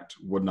impact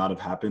would not have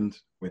happened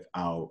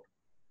without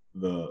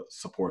the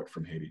support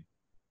from Haiti.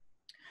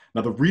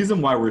 Now, the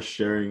reason why we're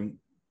sharing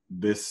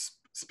this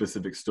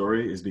specific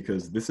story is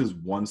because this is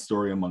one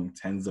story among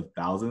tens of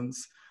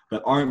thousands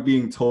that aren't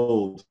being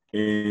told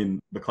in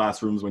the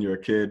classrooms when you're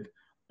a kid.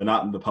 They're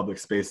not in the public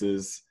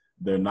spaces.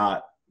 They're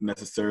not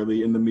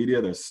necessarily in the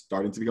media. They're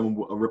starting to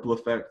become a ripple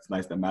effect. It's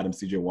nice that Madam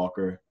C.J.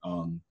 Walker,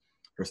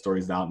 her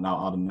story's now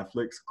out on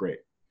Netflix. Great.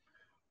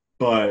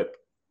 But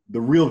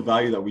the real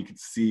value that we could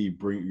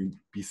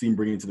be seen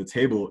bringing to the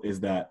table is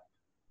that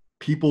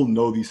people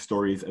know these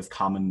stories as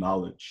common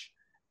knowledge,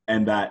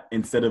 and that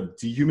instead of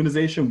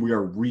dehumanization, we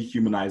are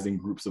rehumanizing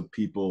groups of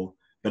people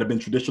that have been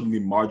traditionally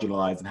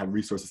marginalized and have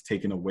resources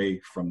taken away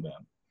from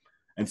them.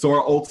 And so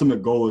our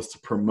ultimate goal is to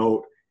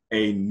promote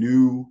a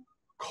new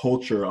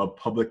culture of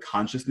public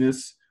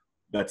consciousness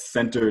that's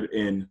centered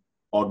in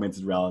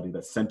augmented reality,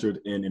 that's centered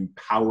in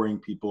empowering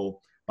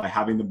people by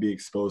having them be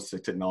exposed to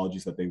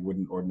technologies that they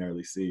wouldn't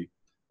ordinarily see.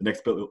 The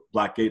next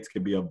Black Gates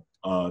could be a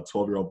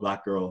 12-year-old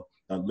Black girl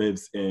that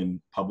lives in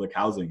public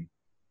housing.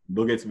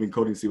 Bill Gates has been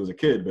coding since he was a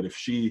kid, but if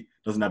she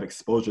doesn't have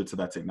exposure to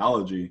that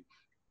technology,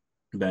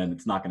 then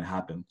it's not going to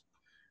happen.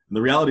 And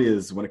the reality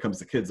is, when it comes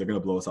to kids, they're going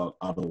to blow us out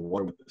of the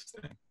water with this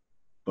thing.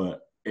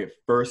 But it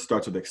first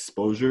starts with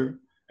exposure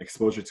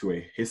to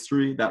a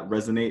history that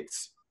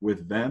resonates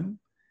with them,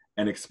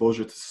 and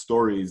exposure to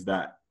stories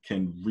that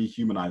can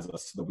rehumanize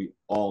us so that we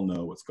all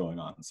know what's going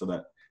on. So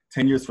that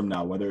 10 years from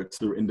now, whether it's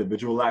through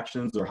individual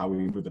actions or how we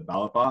move the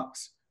ballot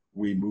box,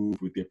 we move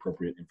with the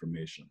appropriate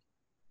information.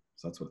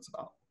 So that's what it's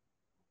about.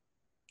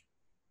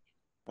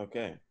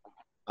 Okay.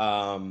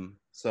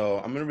 So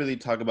I'm going to really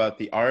talk about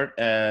the art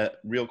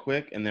real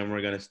quick, and then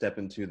we're going to step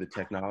into the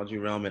technology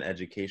realm and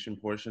education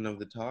portion of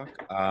the talk.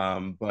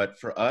 But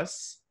for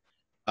us,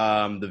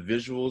 the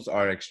visuals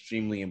are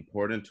extremely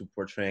important to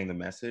portraying the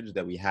message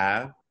that we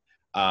have.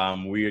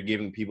 We are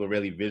giving people a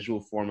really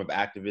visual form of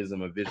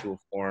activism, a visual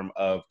form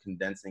of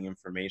condensing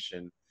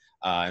information,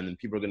 and then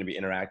people are going to be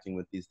interacting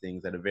with these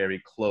things at a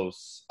very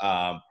close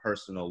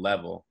personal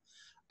level.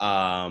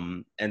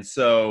 And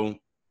so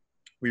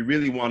we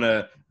really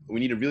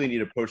need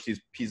to approach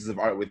these pieces of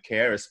art with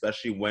care,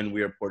 especially when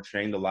we are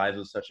portraying the lives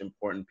of such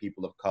important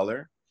people of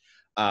color.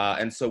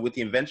 And so with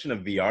the invention of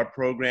VR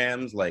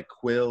programs like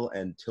Quill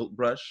and Tilt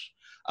Brush,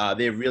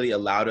 they've really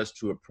allowed us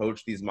to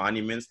approach these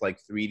monuments like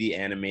 3D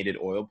animated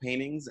oil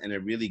paintings, and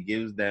it really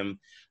gives them,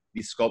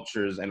 these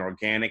sculptures, an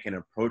organic and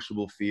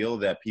approachable feel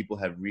that people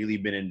have really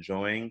been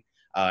enjoying.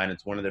 And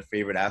it's one of their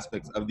favorite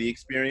aspects of the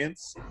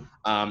experience.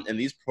 And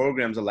these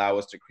programs allow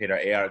us to create our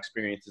AR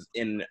experiences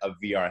in a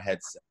VR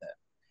headset.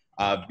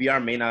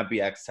 VR may not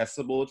be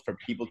accessible for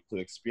people to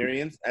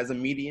experience as a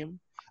medium,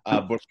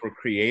 but for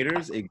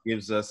creators, it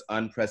gives us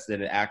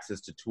unprecedented access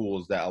to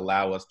tools that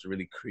allow us to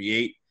really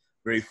create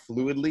very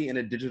fluidly in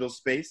a digital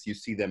space. You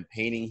see them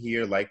painting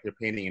here like they're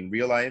painting in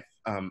real life.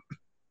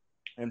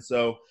 And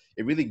so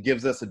it really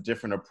gives us a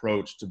different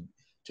approach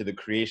to the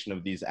creation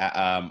of these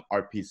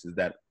art pieces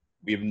that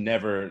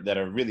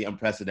are really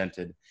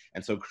unprecedented.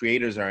 And so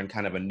creators are in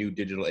kind of a new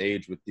digital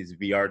age with these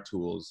VR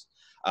tools.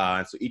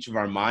 And so each of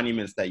our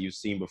monuments that you've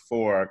seen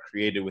before are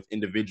created with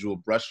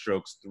individual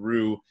brushstrokes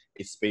through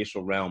a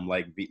spatial realm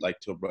like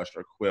Tilt Brush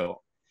or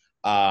Quill.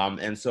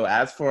 And so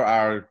as for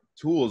our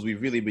tools,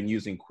 we've really been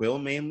using Quill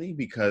mainly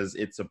because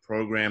it's a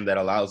program that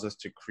allows us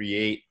to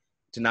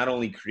not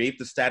only create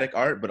the static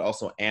art, but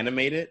also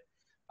animate it.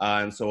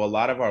 And so a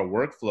lot of our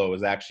workflow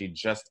is actually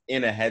just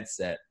in a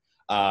headset.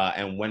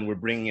 And when we're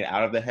bringing it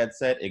out of the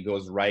headset, it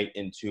goes right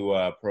into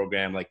a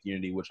program like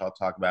Unity, which I'll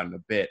talk about in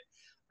a bit.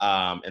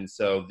 And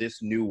so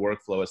this new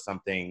workflow is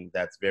something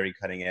that's very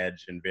cutting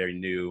edge and very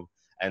new.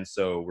 And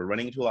so we're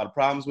running into a lot of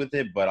problems with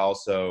it, but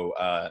also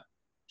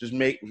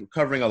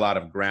covering a lot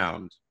of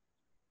ground.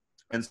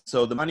 And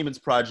so the Monuments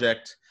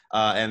Project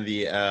and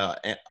the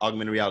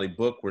augmented reality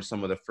book were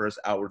some of the first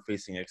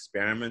outward-facing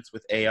experiments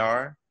with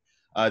AR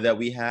that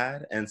we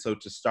had. And so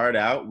to start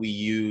out, we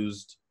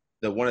used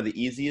one of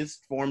the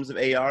easiest forms of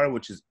AR,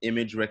 which is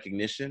image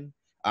recognition.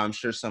 I'm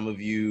sure some of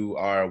you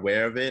are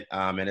aware of it,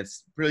 and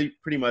it's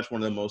pretty much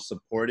one of the most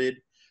supported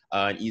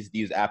and easy to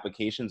use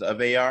applications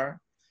of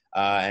AR.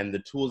 And the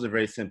tools are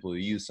very simple.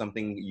 You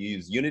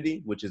use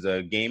Unity, which is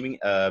a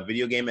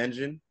video game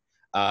engine,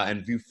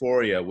 and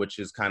Vuforia, which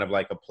is kind of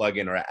like a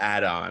plugin or an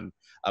add-on,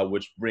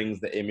 which brings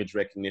the image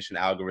recognition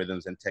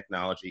algorithms and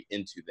technology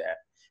into that.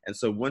 And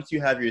so once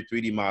you have your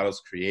 3D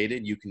models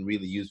created, you can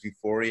really use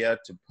Vuforia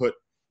to put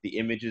the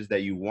images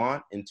that you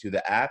want into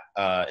the app,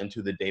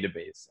 into the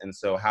database. And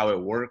so how it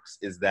works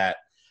is that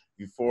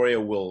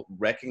Vuforia will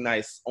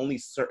recognize only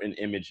certain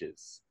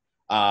images.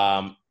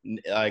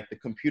 Like the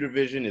computer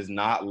vision is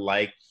not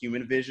like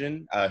human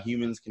vision.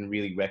 Humans can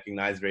really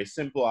recognize very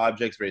simple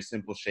objects, very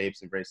simple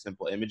shapes, and very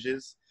simple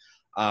images.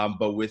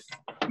 But with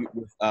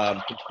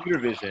computer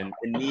vision,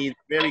 it needs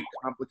very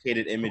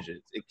complicated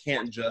images. It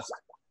can't just,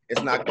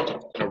 it's not going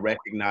to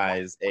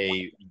recognize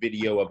a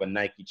video of a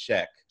Nike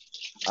check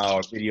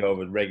or video of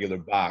a regular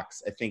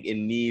box. I think it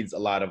needs a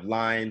lot of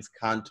lines,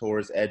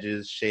 contours,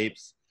 edges,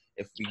 shapes.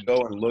 If we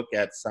go and look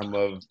at some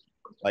of,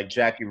 like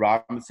Jackie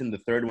Robinson, the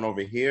third one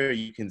over here,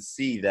 you can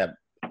see that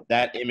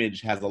that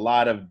image has a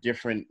lot of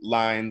different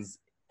lines,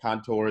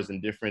 contours,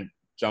 and different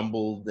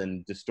jumbled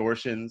and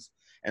distortions.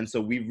 And so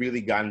we've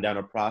really gotten down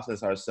a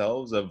process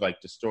ourselves of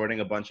like distorting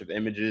a bunch of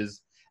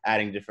images,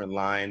 adding different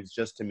lines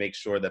just to make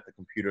sure that the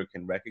computer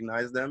can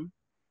recognize them.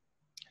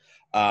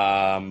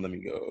 Let me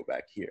go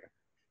back here.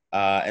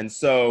 And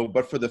so,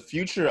 but for the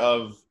future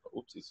of,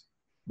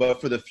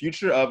 but for the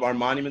future of our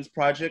monuments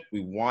project,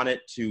 we want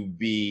it to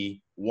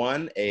be,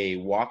 one, a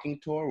walking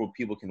tour where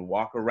people can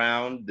walk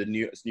around the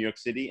New York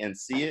City and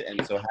see it.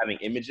 And so having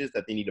images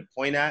that they need to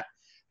point at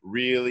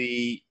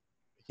really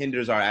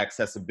hinders our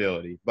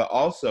accessibility. But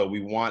also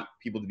we want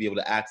people to be able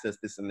to access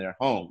this in their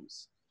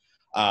homes,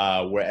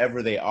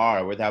 wherever they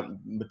are, without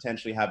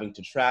potentially having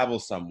to travel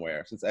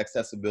somewhere, since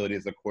accessibility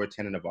is a core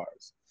tenet of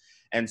ours.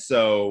 And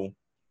so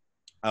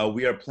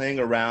we are playing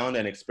around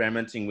and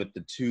experimenting with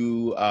the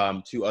two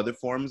other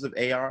forms of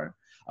AR,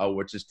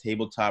 which is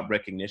tabletop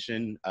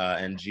recognition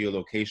and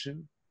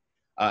geolocation.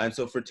 And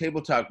so for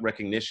tabletop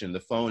recognition, the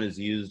phone is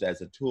used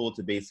as a tool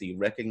to basically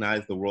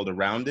recognize the world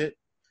around it.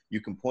 You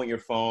can point your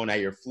phone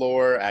at your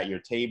floor, at your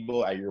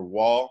table, at your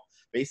wall,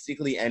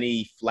 basically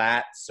any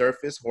flat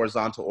surface,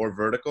 horizontal or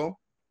vertical.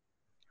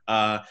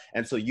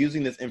 And so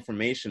using this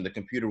information, the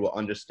computer will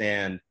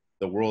understand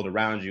the world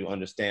around you,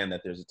 understand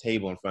that there's a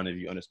table in front of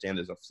you, understand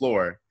there's a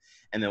floor.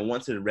 And then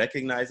once it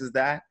recognizes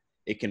that,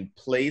 it can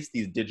place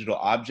these digital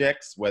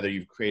objects, whether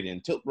you've created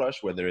in Tilt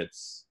Brush, whether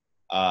it's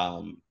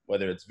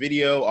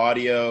video,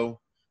 audio,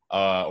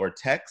 or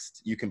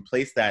text, you can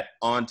place that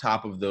on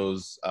top of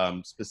those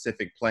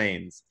specific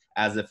planes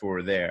as if it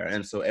were there.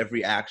 And so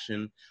every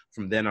action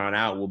from then on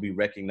out will be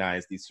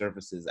recognized, these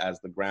surfaces,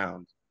 as the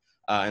ground.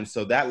 And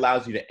so that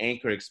allows you to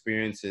anchor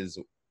experiences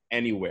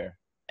anywhere.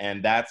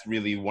 And that's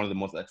really one of the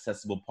most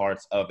accessible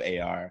parts of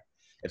AR.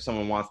 If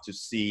someone wants to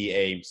see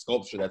a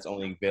sculpture that's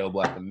only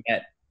available at the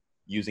Met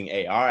using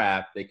AR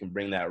app, they can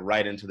bring that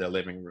right into their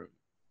living room.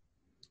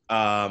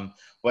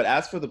 But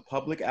as for the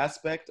public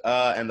aspect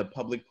and the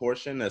public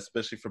portion,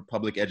 especially for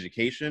public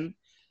education,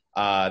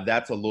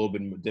 that's a little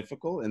bit more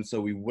difficult. And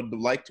so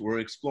we're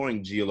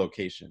exploring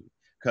geolocation,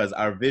 because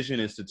our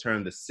vision is to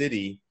turn the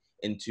city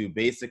into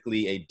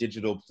basically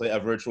a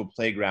virtual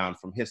playground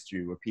from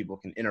history, where people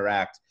can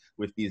interact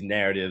with these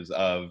narratives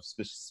of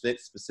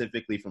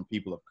specifically from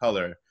people of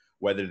color,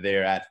 whether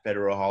they're at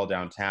Federal Hall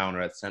downtown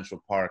or at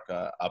Central Park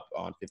up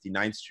on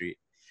 59th Street.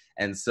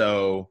 And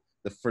so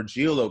for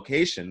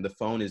geolocation, the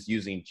phone is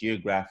using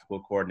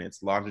geographical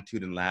coordinates,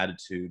 longitude and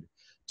latitude,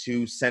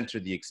 to center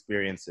the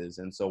experiences.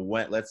 And so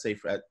let's say,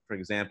 for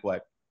example,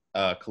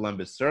 at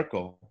Columbus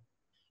Circle,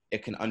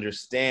 it can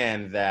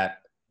understand that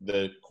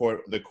the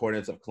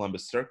coordinates of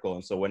Columbus Circle.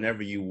 And so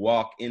whenever you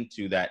walk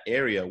into that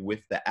area with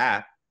the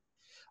app,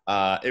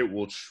 it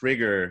will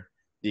trigger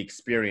the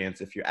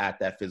experience if you're at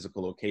that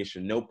physical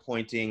location. No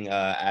pointing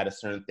at a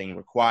certain thing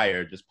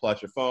required. Just pull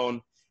out your phone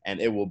and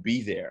it will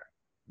be there.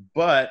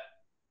 But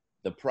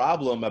the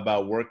problem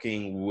about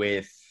working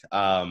with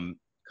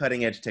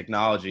cutting edge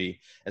technology,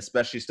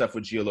 especially stuff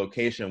with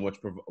geolocation,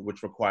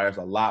 which requires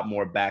a lot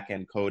more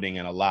back-end coding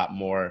and a lot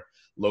more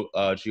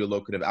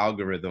geolocative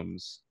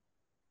algorithms,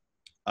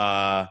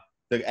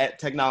 the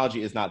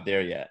technology is not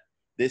there yet.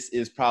 This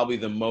is probably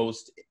the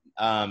most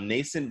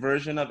nascent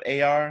version of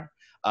AR,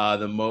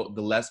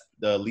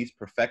 the least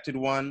perfected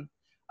one.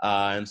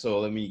 And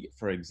so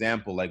for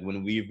example, like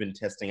when we've been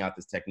testing out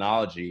this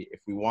technology,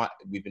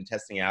 we've been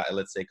testing out at,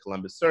 let's say,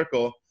 Columbus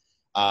Circle,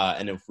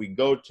 and if we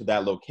go to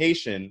that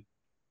location,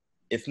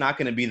 it's not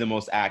going to be the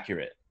most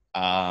accurate.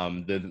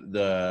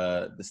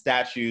 The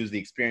statues, the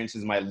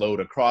experiences might load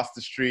across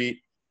the street.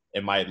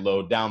 It might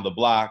load down the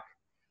block.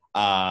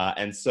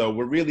 And so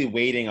we're really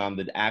waiting on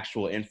the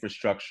actual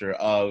infrastructure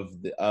of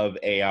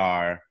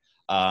AR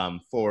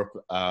for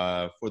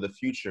the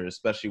future,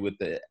 especially with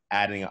the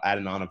adding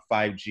on of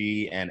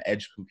 5G and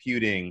edge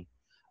computing.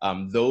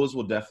 Those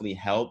will definitely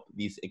help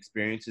these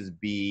experiences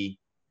be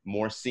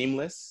more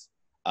seamless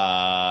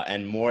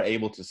and more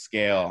able to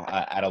scale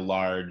at a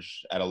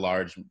large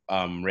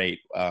rate,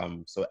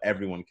 so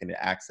everyone can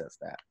access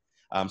that.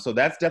 So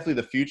that's definitely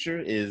the future,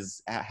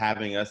 is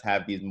having us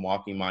have these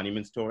walking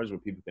monuments tours where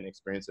people can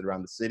experience it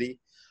around the city.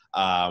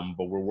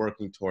 But we're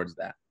working towards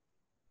that.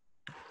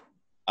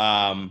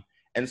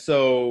 And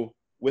so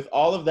with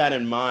all of that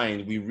in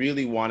mind, we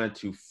really wanted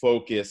to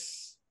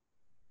focus,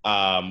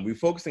 we're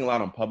focusing a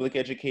lot on public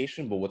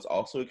education, but what's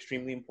also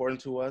extremely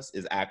important to us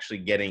is actually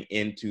getting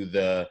into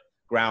the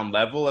ground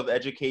level of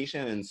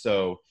education. And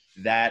so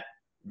that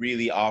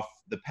really off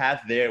the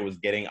path there was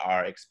getting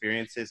our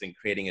experiences and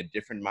creating a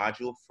different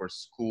module for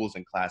schools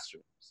and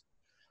classrooms.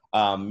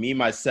 Me,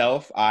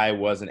 myself, I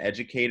was an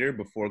educator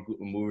before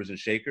Movers and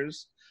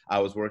Shakers. I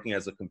was working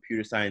as a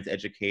computer science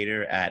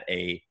educator at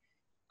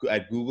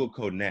Google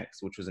Code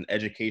Next, which was an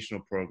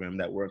educational program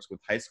that works with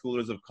high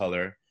schoolers of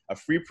color, a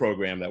free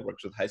program that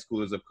works with high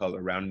schoolers of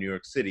color around New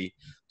York City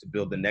to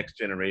build the next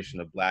generation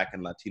of Black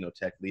and Latino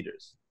tech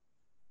leaders.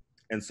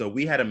 And so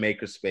we had a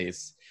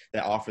makerspace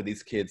that offered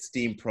these kids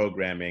STEAM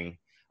programming,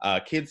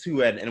 kids who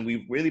had, and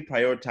we really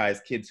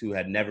prioritized kids who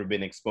had never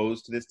been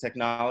exposed to this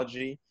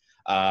technology,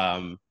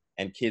 and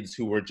kids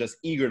who were just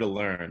eager to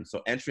learn.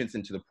 So entrance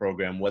into the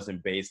program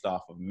wasn't based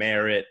off of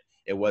merit.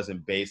 It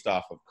wasn't based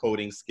off of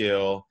coding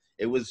skill.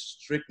 It was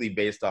strictly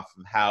based off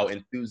of how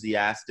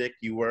enthusiastic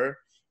you were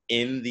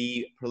in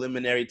the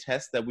preliminary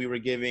test that we were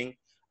giving.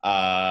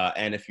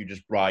 And if you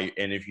just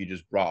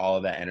brought all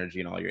of that energy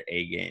and all your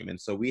A game. And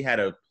so we had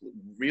a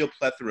real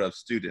plethora of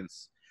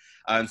students.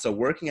 And so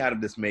working out of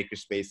this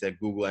makerspace at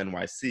Google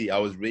NYC, I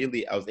was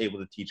able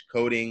to teach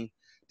coding,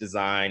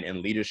 design, and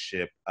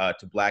leadership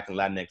to Black and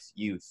Latinx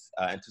youth.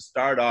 And to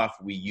start off,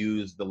 we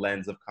used the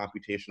lens of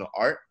computational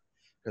art,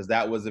 because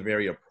that was a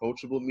very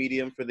approachable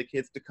medium for the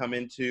kids to come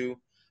into,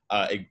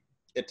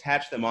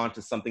 attach them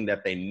onto something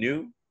that they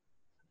knew.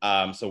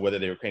 So whether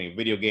they were creating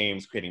video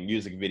games, creating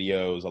music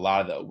videos, a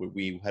lot of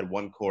we had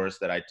one course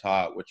that I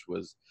taught, which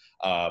was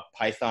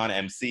Python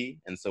MC.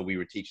 And so we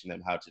were teaching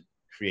them how to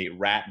create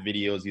rap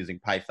videos using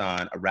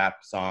Python, rap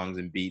songs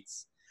and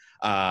beats.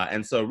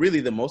 And so really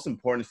the most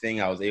important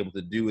thing I was able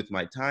to do with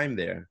my time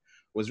there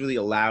was really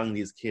allowing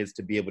these kids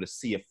to be able to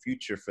see a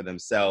future for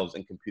themselves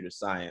in computer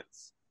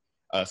science.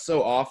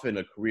 So often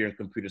a career in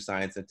computer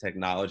science and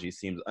technology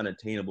seems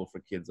unattainable for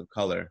kids of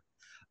color.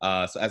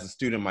 So as a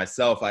student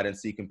myself, I didn't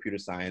see computer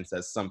science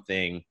as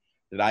something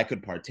that I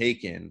could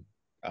partake in.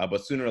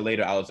 But sooner or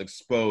later, I was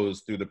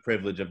exposed through the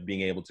privilege of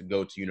being able to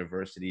go to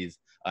universities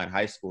and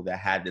high school that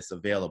had this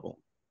available.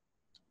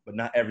 But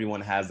not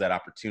everyone has that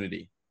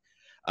opportunity.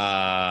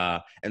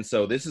 And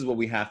so this is what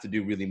we have to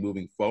do really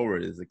moving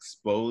forward, is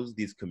expose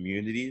these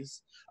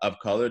communities of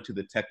color to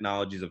the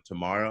technologies of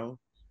tomorrow,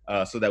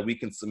 so that we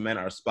can cement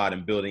our spot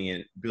in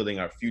building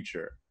our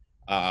future.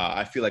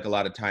 I feel like a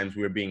lot of times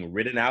we're being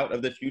written out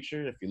of the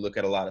future. If you look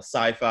at a lot of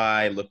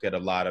sci-fi, look at a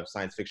lot of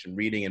science fiction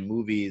reading and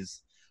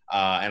movies,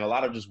 and a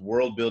lot of just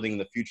world building in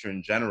the future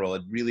in general,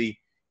 it really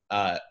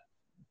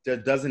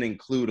doesn't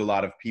include a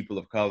lot of people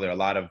of color, a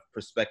lot of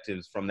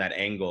perspectives from that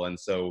angle. And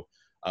so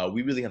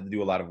we really have to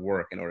do a lot of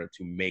work in order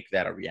to make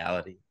that a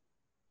reality.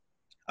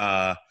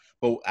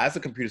 But as a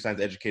computer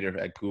science educator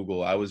at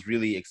Google, I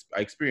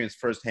experienced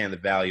firsthand the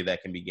value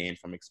that can be gained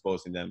from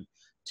exposing them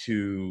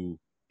to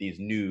these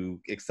new,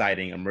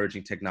 exciting,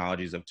 emerging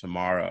technologies of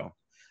tomorrow.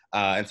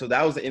 And so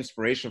that was the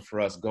inspiration for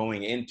us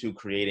going into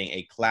creating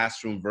a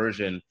classroom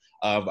version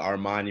of our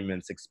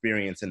Monuments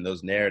experience in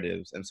those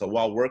narratives. And so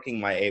while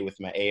working with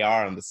my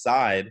AR on the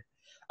side,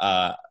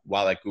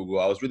 while at Google,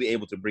 I was really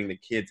able to bring the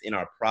kids in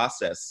our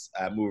process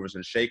at Movers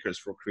and Shakers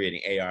for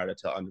creating AR to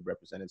tell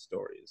underrepresented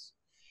stories.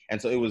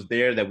 And so it was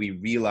there that we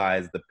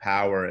realized the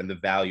power and the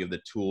value of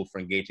the tool for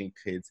engaging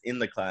kids in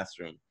the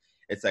classroom.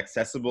 It's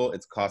accessible,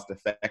 it's cost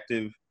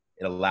effective,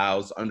 it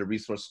allows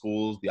under-resourced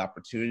schools the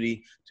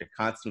opportunity to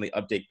constantly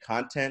update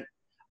content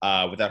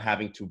without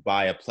having to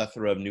buy a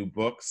plethora of new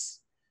books.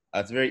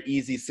 It's a very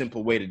easy,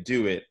 simple way to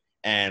do it.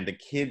 And the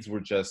kids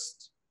were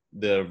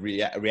the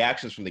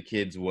reactions from the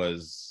kids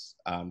was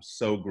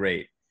so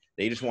great.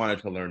 They just wanted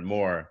to learn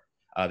more.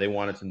 They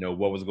wanted to know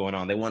what was going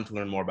on. They wanted to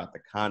learn more about the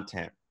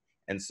content.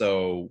 And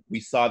so we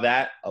saw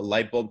that a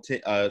light bulb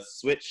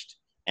switched,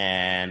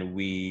 and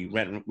we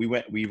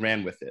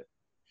ran with it.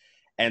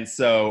 And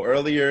so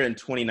earlier in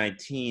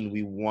 2019,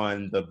 we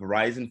won the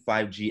Verizon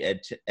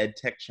 5G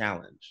EdTech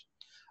Challenge.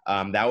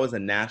 That was a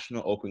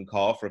national open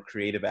call for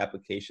creative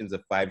applications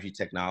of 5G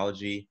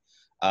technology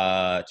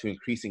to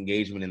increase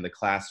engagement in the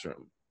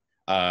classroom.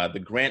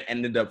 The grant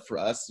ended up for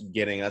us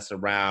getting us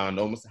around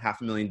almost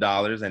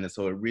 $500,000. And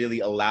so it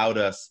really allowed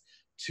us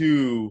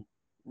to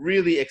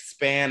really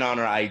expand on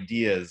our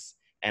ideas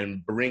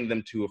and bring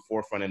them to a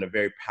forefront in a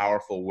very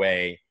powerful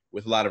way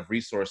with a lot of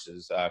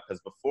resources.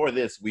 Because before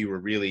this, we were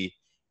really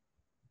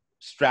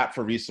strapped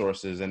for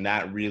resources, and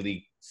that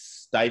really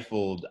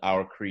stifled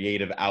our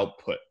creative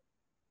output.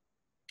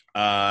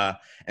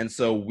 And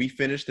so we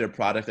finished their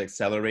product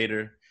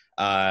accelerator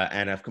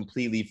and have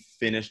completely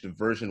finished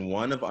version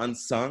 1 of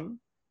UNSUNG,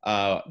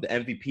 the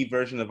MVP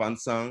version of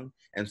UNSUNG.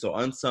 And so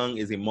UNSUNG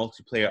is a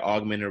multiplayer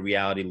augmented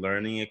reality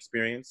learning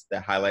experience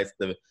that highlights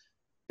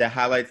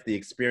the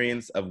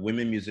experience of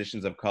women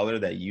musicians of color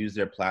that use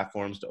their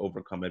platforms to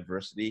overcome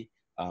adversity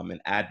and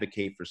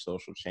advocate for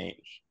social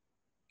change.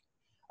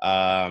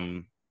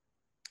 And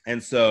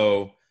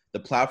so the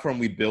platform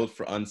we built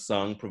for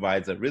UNSUNG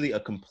provides a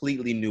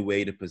completely new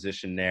way to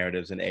position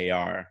narratives in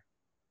AR.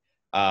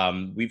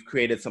 We've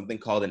created something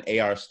called an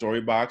AR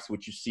Storybox,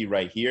 which you see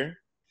right here.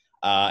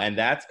 And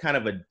that's kind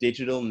of a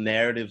digital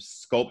narrative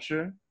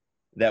sculpture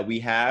that we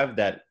have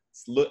that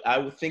I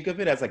would think of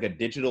it as like a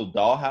digital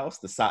dollhouse,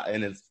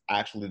 and it's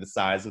actually the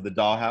size of the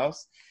dollhouse.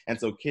 And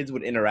so kids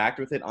would interact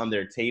with it on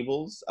their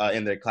tables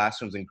in their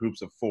classrooms in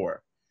groups of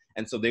 4.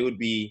 And so they would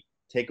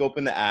take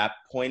open the app,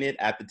 point it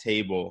at the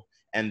table,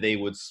 and they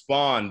would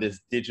spawn this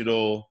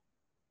digital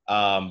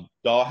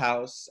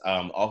dollhouse,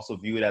 also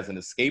view it as an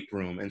escape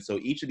room. And so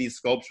each of these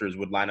sculptures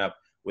would line up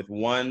with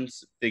one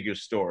figure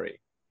story.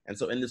 And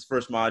so in this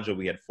first module,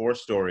 we had 4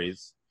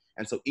 stories.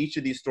 And so each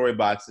of these story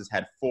boxes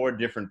had 4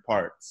 different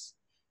parts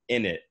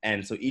in it.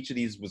 And so each of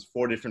these was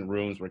 4 different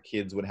rooms where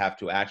kids would have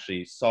to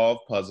actually solve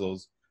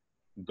puzzles,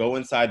 go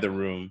inside the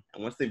room.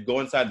 And once they go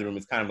inside the room,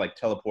 it's kind of like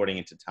teleporting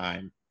into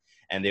time.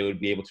 And they would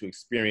be able to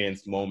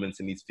experience moments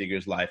in these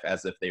figures' life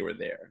as if they were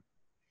there.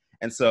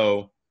 And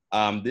so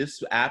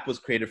this app was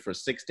created for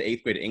 6th to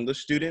 8th grade English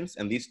students.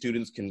 And these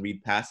students can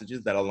read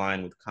passages that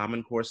align with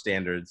Common Core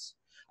standards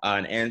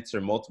and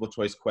answer multiple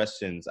choice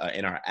questions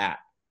in our app.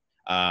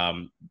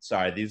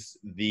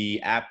 The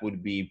app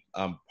would be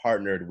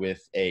partnered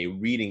with a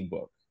reading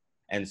book.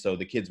 And so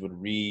the kids would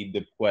read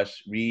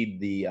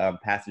the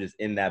passages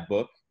in that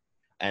book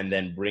and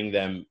then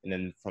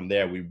from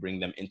there we bring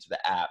them into the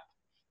app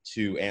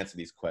to answer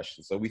these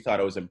questions. So we thought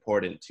it was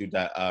important to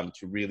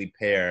really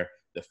pair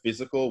the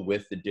physical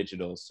with the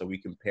digital, so we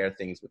can pair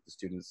things with the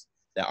students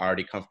that are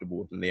already comfortable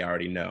with and they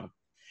already know.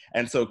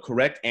 And so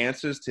correct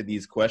answers to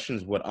these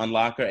questions would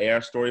unlock our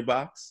AR story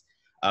box,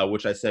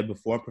 which I said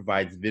before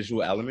provides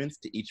visual elements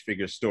to each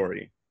figure's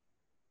story.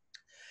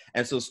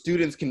 And so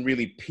students can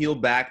really peel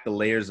back the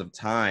layers of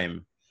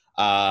time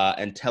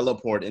and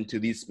teleport into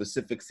these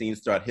specific scenes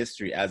throughout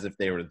history as if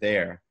they were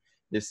there.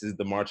 This is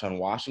the March on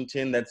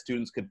Washington that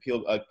students could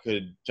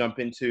jump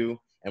into.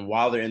 And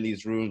while they're in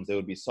these rooms, they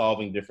would be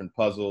solving different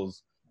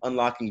puzzles,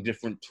 unlocking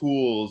different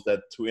tools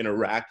to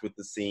interact with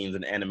the scenes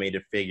and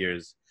animated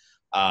figures,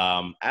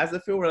 as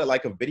if it were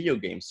like a video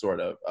game,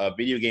 a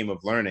video game of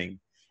learning.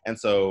 And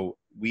so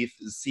we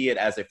see it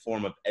as a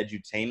form of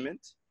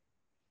edutainment.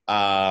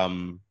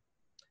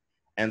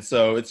 And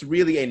so it's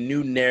really a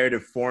new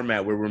narrative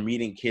format where we're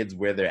meeting kids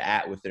where they're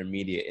at with their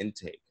media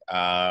intake,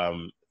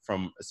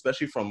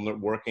 especially from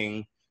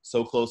working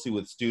so closely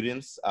with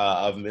students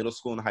of middle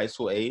school and high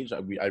school age.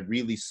 I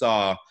really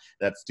saw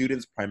that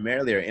students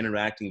primarily are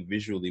interacting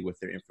visually with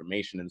their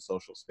information in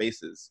social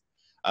spaces,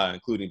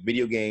 including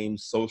video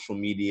games, social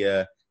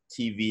media,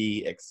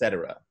 TV,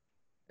 etc.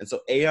 And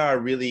so AR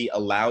really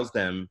allows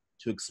them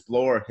to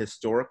explore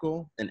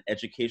historical and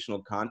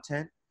educational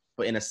content,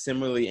 but in a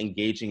similarly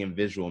engaging and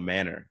visual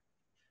manner.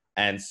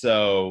 And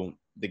so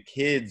the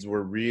kids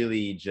were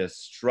really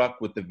just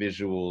struck with the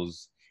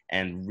visuals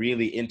and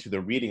really into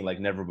the reading like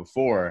never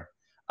before.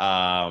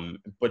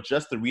 But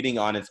just the reading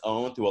on its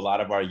own through a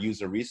lot of our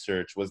user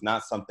research was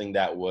not something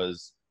that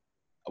was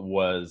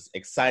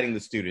exciting the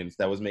students,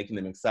 that was making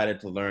them excited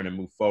to learn and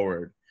move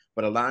forward,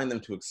 but allowing them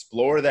to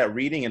explore that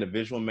reading in a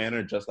visual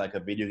manner, just like a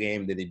video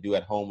game that they do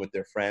at home with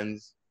their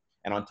friends.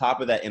 And on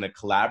top of that, in a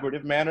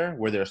collaborative manner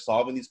where they're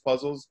solving these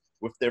puzzles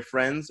with their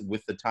friends,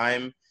 with the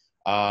time,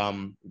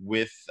 some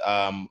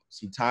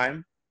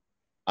time.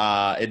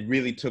 It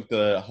really took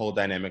the whole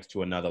dynamics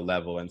to another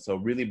level. And so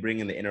really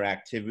bringing the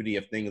interactivity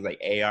of things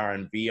like AR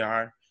and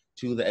VR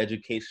to the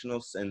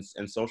educational and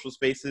social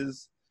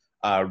spaces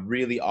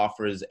really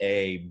offers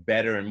a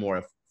better and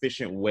more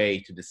efficient way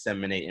to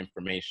disseminate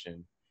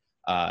information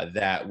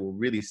that will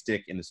really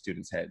stick in the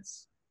students'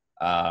 heads.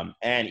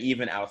 And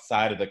even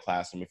outside of the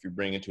classroom, if you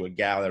bring it to a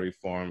gallery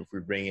form, if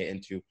we bring it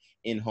into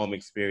in-home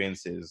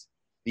experiences,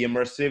 the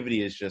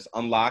immersivity is just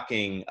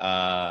unlocking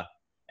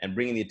and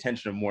bringing the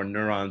attention of more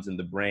neurons in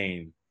the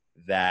brain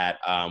that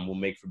will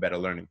make for better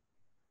learning.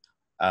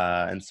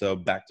 And so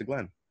back to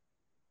Glenn.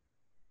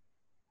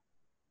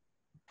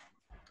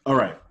 All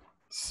right.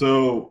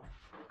 So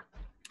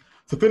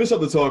to finish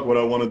up the talk, what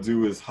I want to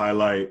do is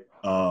highlight,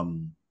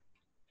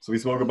 so we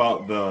spoke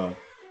about the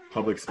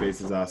public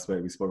spaces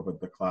aspect, we spoke about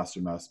the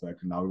classroom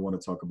aspect, and now we want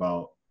to talk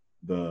about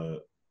the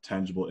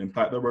tangible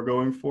impact that we're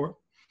going for.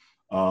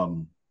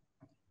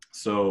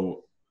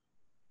 So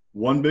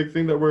one big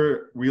thing that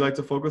we like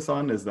to focus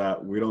on is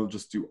that we don't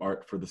just do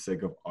art for the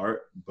sake of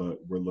art, but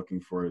we're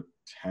looking for a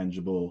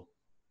tangible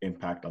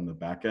impact on the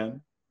back end.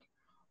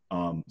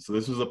 So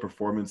this was a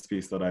performance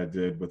piece that I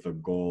did with a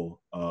goal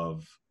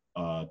of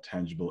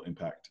tangible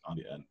impact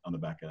on the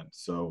back end.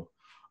 So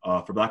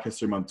for Black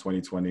History Month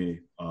 2020,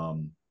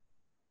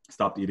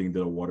 stopped eating,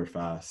 did a water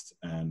fast,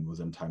 and was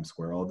in Times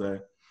Square all day.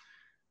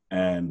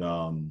 And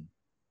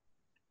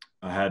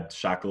I had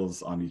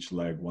shackles on each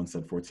leg. One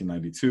said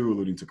 1492,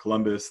 alluding to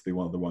Columbus. The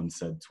other one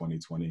said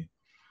 2020.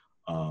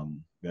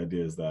 The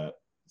idea is that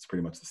it's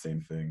pretty much the same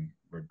thing,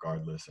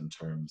 regardless in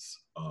terms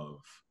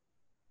of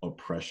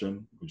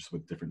oppression, just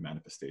with different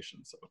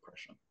manifestations of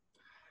oppression.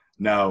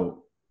 Now,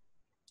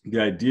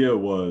 the idea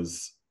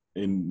was,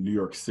 in New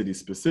York City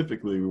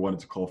specifically, we wanted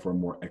to call for a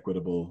more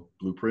equitable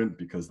blueprint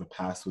because the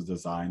past was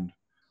designed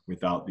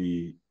without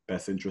the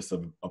best interests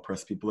of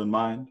oppressed people in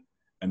mind,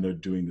 and they're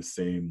doing the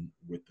same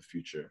with the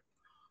future.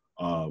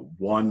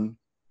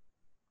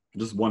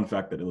 Just one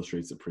fact that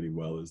illustrates it pretty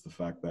well is the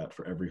fact that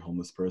for every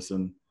homeless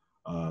person,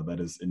 That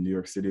is in New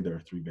York City, there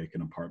are 3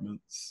 vacant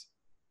apartments.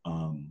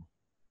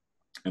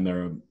 And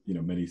there are,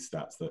 many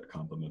stats that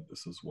complement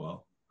this as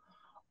well.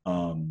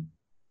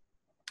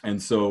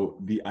 And so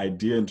the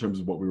idea in terms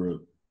of what we were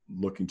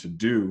looking to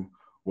do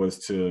was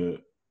to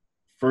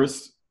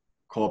first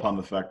call upon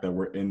the fact that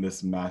we're in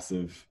this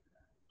massive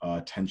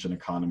attention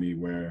economy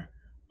where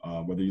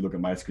whether you look at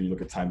my screen, you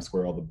look at Times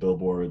Square, all the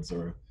billboards,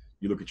 or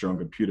you look at your own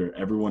computer,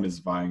 everyone is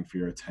vying for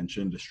your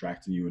attention,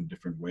 distracting you in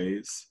different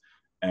ways.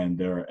 And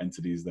there are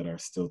entities that are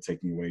still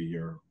taking away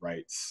your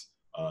rights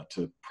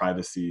to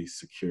privacy,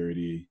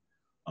 security,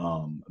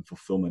 and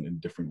fulfillment in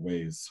different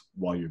ways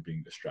while you're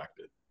being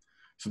distracted.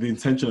 So the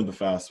intention of the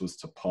fast was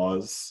to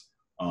pause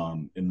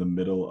in the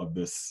middle of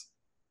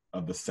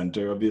the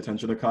center of the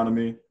attention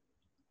economy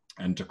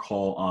and to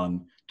call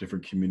on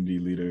different community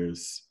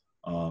leaders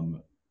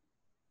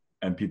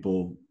and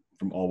people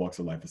from all walks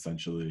of life,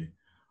 essentially,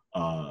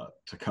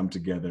 to come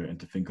together and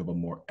to think of a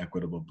more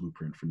equitable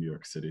blueprint for New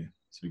York City.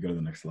 So we go to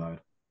the next slide.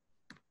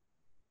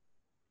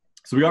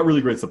 So we got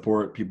really great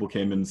support. People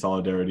came in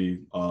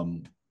solidarity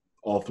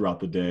all throughout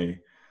the day.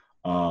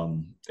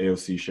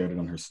 AOC shared it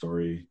on her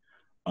story.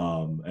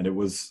 And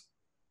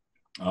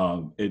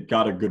it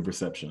got a good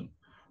reception.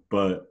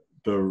 But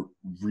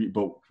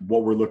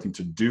what we're looking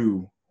to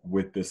do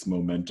with this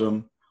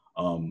momentum,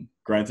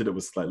 granted it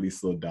was slightly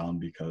slowed down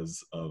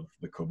because of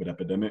the COVID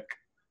epidemic,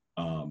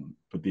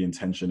 but the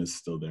intention is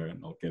still there,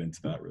 and I'll get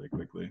into that really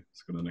quickly.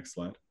 Let's go to the next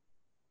slide.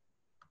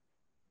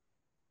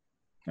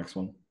 Next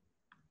one.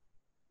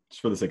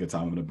 Just for the sake of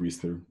time, I'm gonna breeze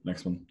through.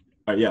 Next one.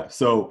 All right, yeah,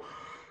 so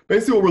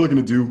basically what we're looking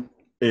to do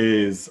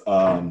is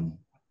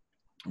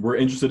we're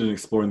interested in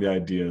exploring the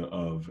idea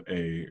of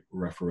a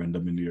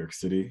referendum in New York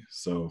City.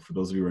 So for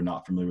those of you who are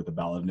not familiar with the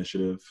ballot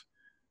initiative,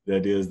 the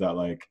idea is that,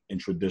 like, in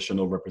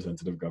traditional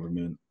representative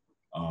government,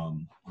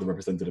 the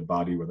representative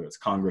body, whether it's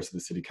Congress or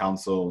the city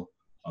council,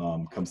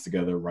 comes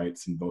together,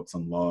 writes and votes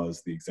on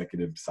laws. The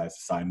executive decides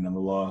to sign on the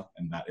law,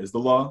 and that is the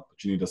law,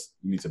 but you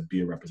need to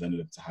be a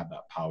representative to have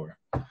that power.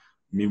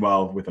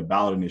 Meanwhile, with a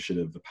ballot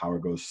initiative, the power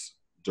goes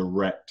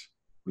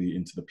directly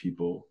into the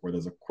people, where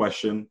there's a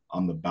question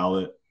on the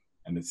ballot,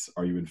 and it's,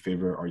 are you in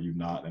favor, are you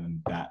not? And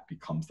then that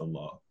becomes the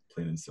law,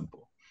 plain and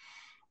simple.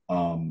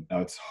 Now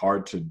it's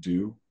hard to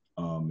do.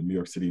 In New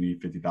York City, you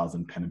need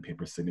 50,000 pen and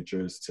paper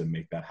signatures to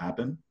make that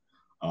happen.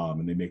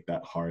 And they make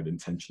that hard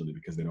intentionally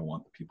because they don't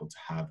want the people to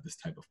have this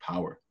type of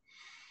power.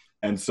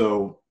 And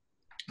so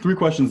 3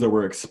 questions that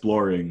we're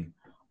exploring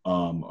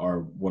are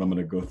what I'm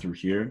gonna go through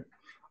here.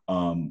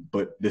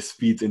 But this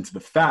feeds into the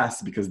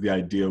fast because the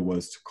idea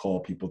was to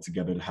call people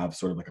together to have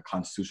sort of like a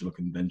constitutional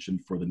convention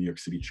for the New York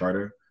City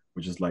Charter,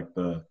 which is like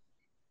the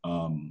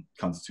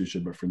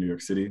Constitution, but for New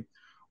York City,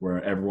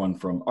 where everyone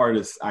from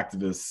artists,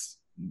 activists,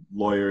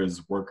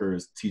 lawyers,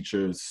 workers,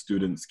 teachers,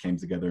 students came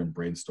together and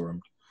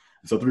brainstormed.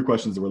 And so 3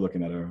 questions that we're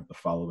looking at are the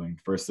following.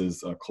 First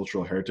is a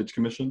Cultural Heritage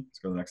Commission. Let's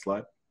go to the next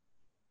slide.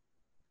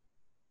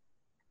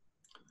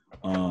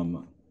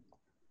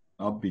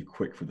 I'll be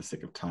quick for the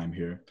sake of time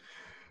here.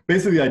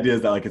 Basically, the idea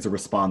is that, like, it's a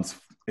response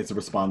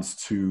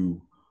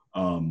to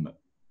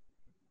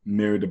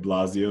Mayor de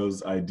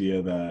Blasio's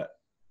idea that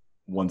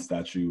one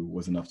statue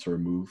was enough to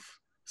remove.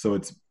 So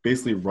it's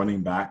basically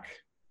running back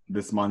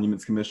this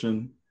Monuments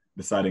Commission,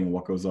 deciding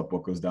what goes up,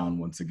 what goes down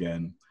once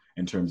again,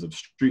 in terms of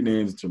street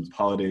names, in terms of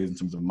holidays, in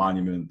terms of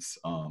monuments.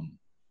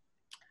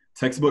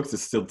 Textbooks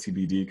is still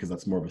TBD because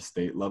that's more of a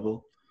state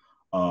level.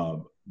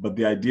 But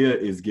the idea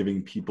is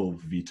giving people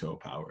veto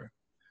power.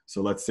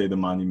 So let's say the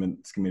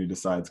Monuments Committee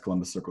decides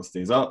Columbus Circle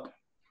stays up.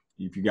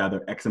 If you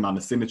gather X amount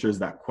of signatures,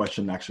 that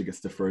question actually gets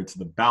deferred to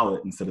the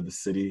ballot instead of the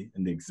city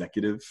and the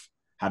executive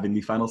having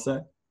the final say.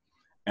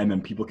 And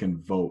then people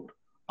can vote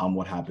on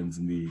what happens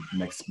in the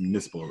next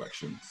municipal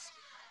elections.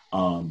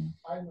 And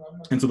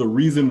so the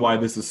reason why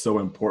this is so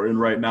important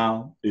right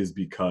now is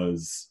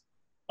because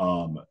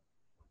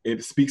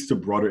it speaks to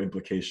broader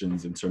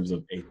implications in terms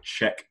of a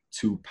check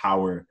to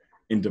power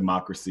in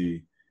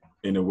democracy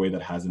in a way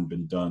that hasn't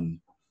been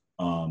done,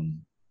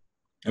 in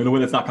a way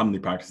that's not commonly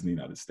practiced in the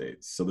United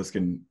States. So this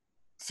can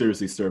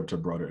seriously serve to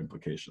broader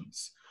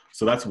implications.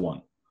 So that's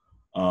one.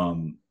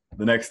 The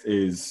next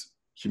is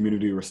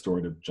community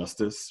restorative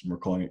justice. We're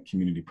calling it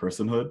community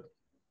personhood.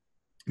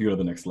 You go to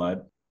the next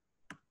slide.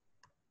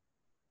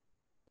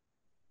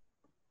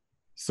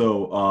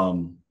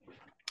 So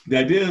the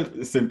idea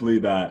is simply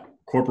that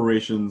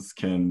corporations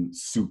can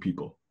sue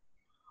people.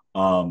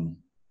 And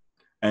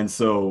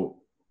so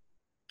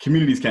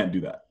communities can't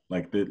do that.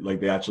 Like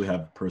they actually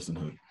have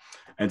personhood.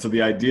 And so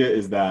the idea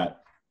is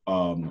that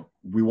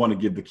we want to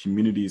give the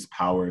communities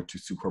power to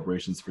sue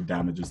corporations for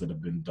damages that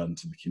have been done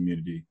to the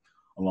community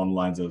along the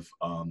lines of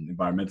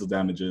environmental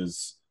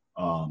damages,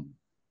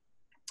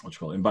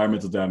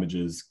 environmental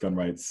damages, gun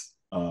rights,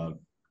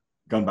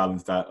 gun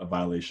violence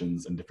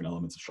violations, and different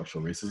elements of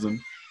structural racism.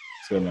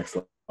 Let's go to the next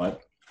slide.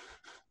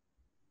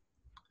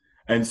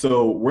 And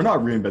so we're not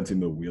reinventing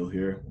the wheel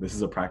here. This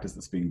is a practice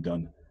that's being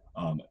done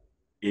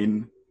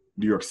in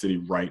New York City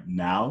right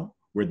now,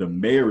 where the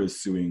mayor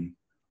is suing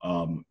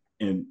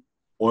in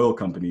oil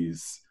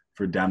companies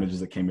for damages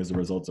that came as a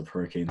result of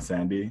Hurricane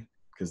Sandy,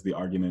 because the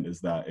argument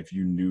is that if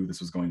you knew this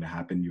was going to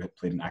happen, you had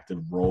played an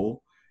active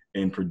role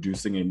in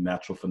producing a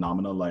natural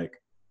phenomena like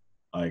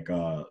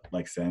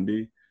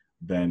Sandy,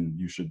 then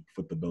you should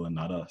foot the bill and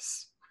not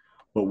us.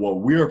 But what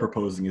we are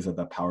proposing is that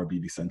that power be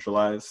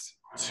decentralized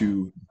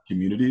to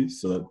communities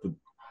so that the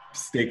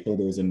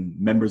stakeholders and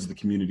members of the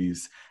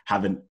communities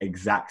have an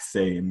exact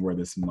say in where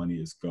this money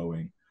is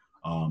going,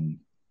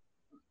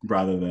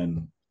 rather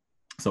than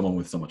someone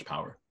with so much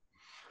power.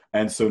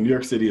 And so New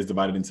York City is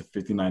divided into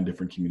 59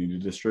 different community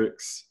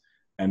districts.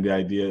 And the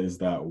idea is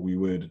that we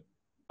would,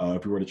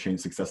 if we were to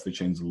successfully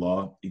change the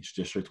law, each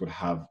district would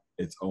have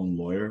its own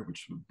lawyer,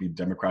 which would be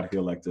democratically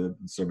elected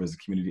and serve as a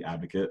community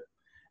advocate.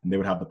 And they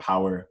would have the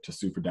power to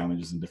sue for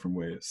damages in different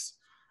ways.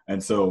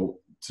 And so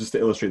just to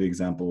illustrate the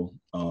example,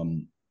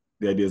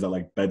 the idea is that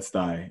like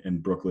Bed-Stuy in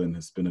Brooklyn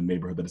has been a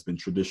neighborhood that has been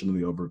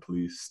traditionally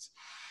over-policed.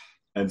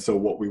 And so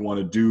what we want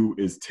to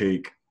do is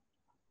take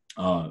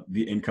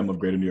the income of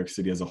greater New York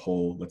City as a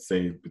whole, let's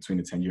say between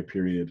a 10-year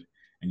period,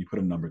 and you put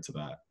a number to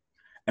that.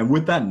 And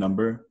with that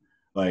number,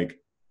 like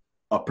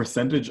a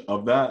percentage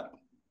of that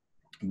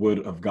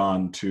would have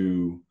gone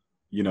to,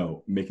 you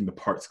know, making the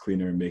parks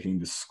cleaner, making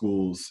the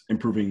schools,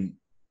 improving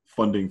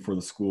funding for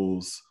the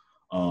schools,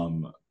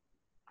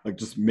 like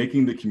just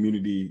making the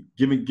community,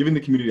 giving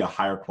the community a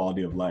higher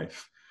quality of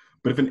life.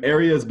 But if an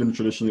area has been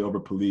traditionally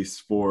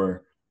over-policed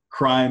for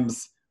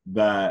crimes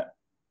that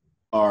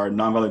are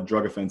nonviolent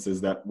drug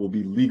offenses that will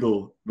be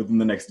legal within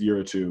the next year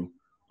or two,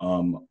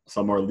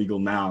 some are legal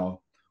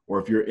now, or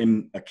if you're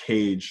in a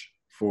cage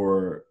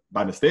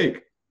by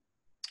mistake,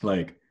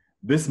 like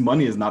this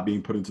money is not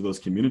being put into those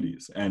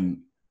communities.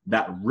 And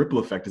that ripple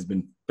effect has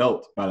been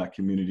felt by that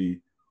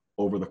community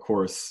over the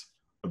course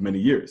of many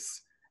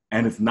years.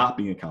 And it's not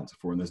being accounted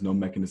for, and there's no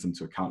mechanism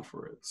to account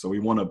for it. So we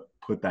want to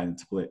put that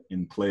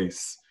in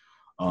place,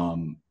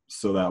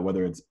 so that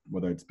whether it's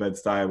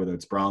Bed-Stuy, whether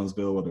it's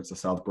Brownsville, whether it's the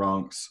South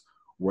Bronx,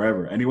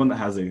 wherever, anyone that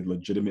has a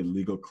legitimate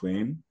legal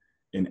claim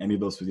in any of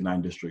those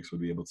 59 districts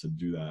would be able to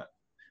do that.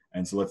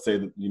 And so let's say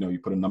that, you know, you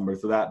put a number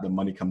to that, the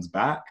money comes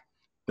back,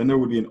 then there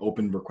would be an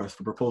open request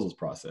for proposals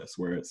process,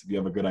 where it's, if you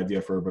have a good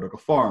idea for a vertical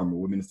farm, a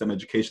women's STEM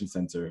education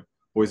center,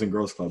 Boys and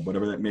Girls Club,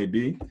 whatever that may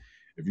be,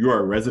 if you are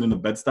a resident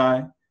of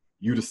Bed-Stuy,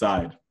 you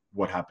decide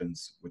what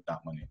happens with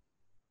that money.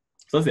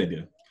 So that's the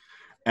idea.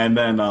 And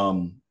then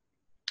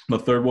the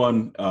third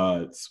one,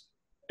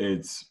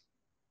 it's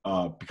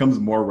becomes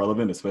more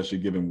relevant, especially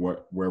given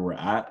where we're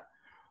at.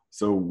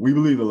 So we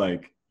believe that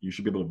like you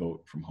should be able to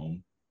vote from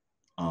home.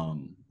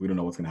 We don't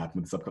know what's going to happen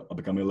with the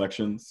upcoming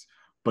elections,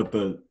 but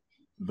the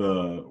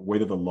way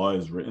that the law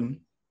is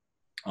written,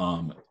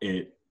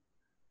 it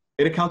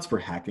accounts for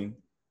hacking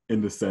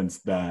in the sense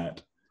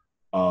that,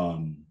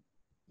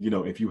 you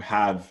know, if you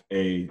have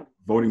a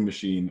voting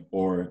machine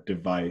or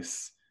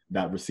device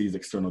that receives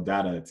external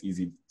data, it's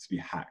easy to be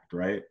hacked,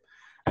 right?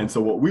 And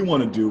so what we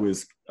want to do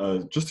is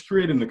just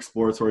create an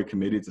exploratory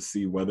committee to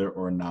see whether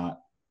or not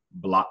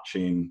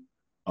blockchain,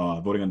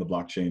 voting on the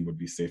blockchain would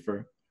be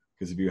safer.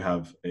 Because if you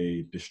have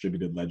a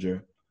distributed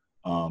ledger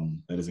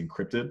that is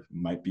encrypted, it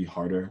might be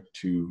harder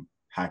to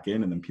hack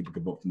in, and then people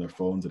could vote from their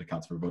phones. It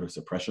accounts for voter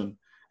suppression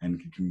and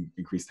can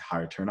increase the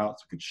higher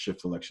turnouts. We could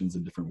shift elections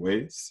in different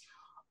ways.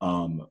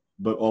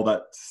 But all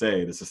that to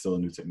say, this is still a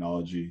new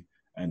technology,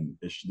 and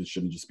it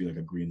shouldn't just be like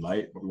a green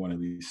light, but we want to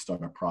at least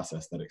start a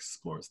process that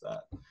explores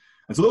that.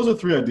 And so those are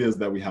three ideas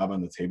that we have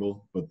on the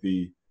table, but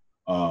the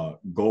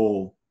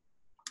goal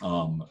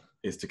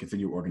is to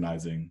continue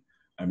organizing.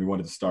 And we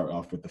wanted to start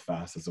off with the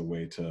FAST as a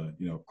way to,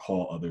 you know,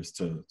 call others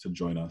to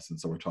join us. And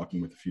so we're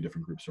talking with a few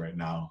different groups right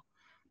now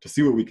to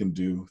see what we can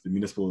do. The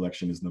municipal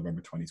election is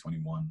November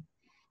 2021.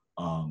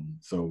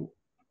 So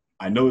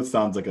I know it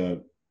sounds like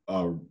a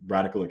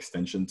radical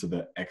extension to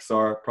the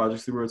XR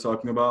projects that we were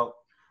talking about,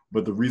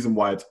 but the reason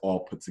why it's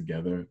all put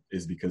together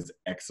is because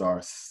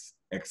XR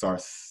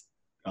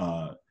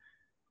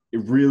it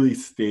really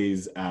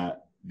stays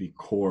at the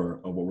core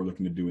of what we're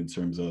looking to do in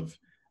terms of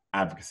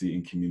advocacy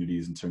in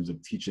communities, in terms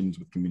of teach-ins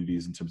with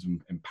communities, in terms of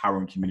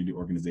empowering community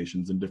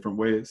organizations in different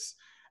ways.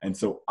 And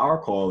so our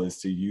call is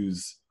to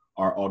use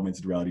our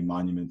augmented reality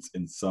monuments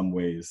in some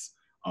ways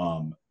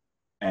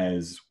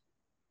as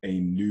a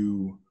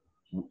new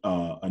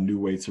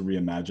way to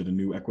reimagine a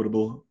new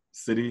equitable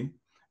city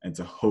and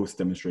to host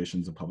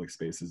demonstrations of public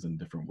spaces in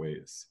different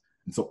ways.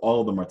 And so all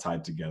of them are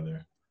tied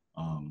together.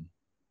 So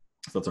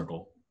that's our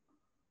goal.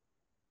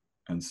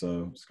 And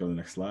so let's go to the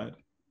next slide.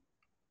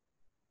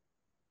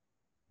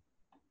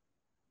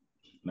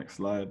 Next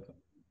slide.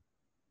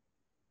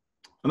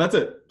 And that's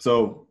it.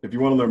 So if you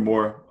want to learn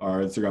more, our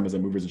Instagram is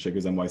at Movers and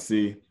Shakers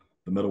NYC.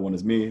 The middle one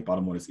is me,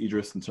 bottom one is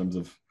Idris. In terms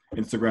of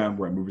Instagram,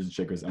 we're at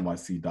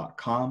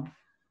moversandshakersnyc.com.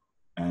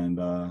 And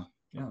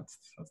yeah,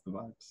 that's the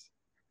vibes.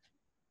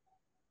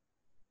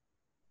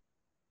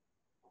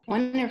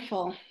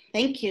 Wonderful.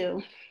 Thank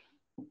you.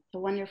 A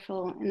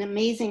wonderful and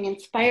amazing,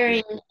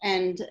 inspiring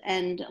and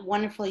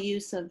wonderful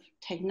use of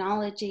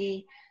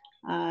technology.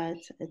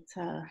 It's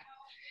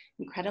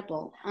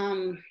incredible.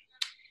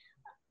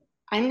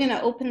 I'm going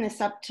to open this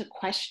up to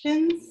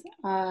questions.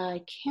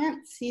 I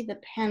can't see the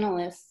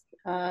panelists.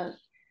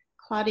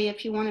 Claudia,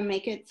 if you want to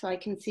make it so I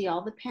can see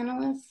all the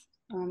panelists.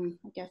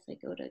 I guess I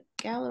go to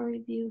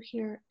gallery view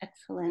here.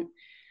 Excellent.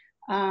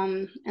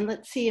 And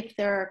let's see if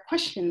there are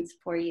questions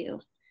for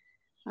you.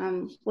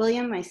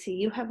 William, I see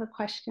you have a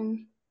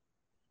question.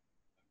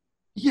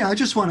 Yeah, I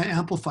just want to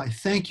amplify.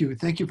 Thank you.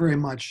 Thank you very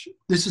much.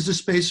 This is a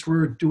space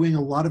we're doing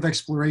a lot of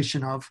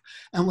exploration of.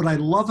 And what I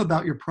love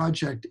about your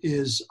project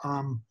is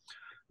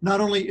not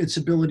only its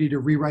ability to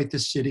rewrite the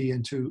city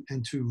and to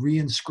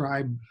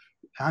reinscribe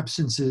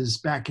absences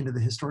back into the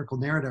historical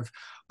narrative,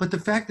 but the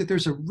fact that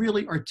there's a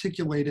really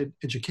articulated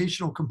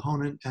educational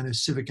component and a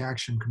civic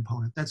action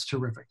component. That's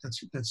terrific.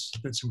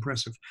 That's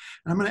impressive.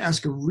 And I'm going to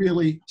ask a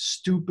really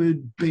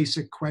stupid,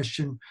 basic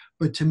question,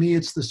 but to me,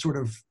 it's the sort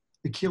of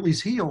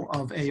Achilles heel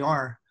of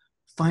AR,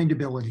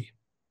 findability.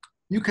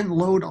 You can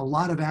load a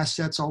lot of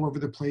assets all over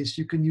the place.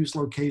 You can use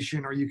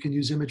location or you can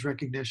use image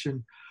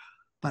recognition,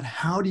 but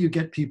how do you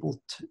get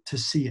people to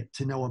see it,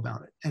 to know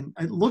about it? And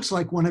it looks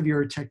like one of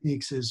your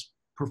techniques is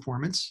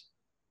performance,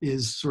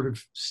 is sort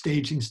of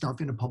staging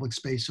stuff in a public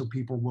space so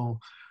people will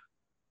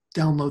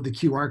download the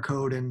QR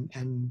code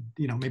and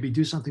you know, maybe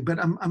do something. But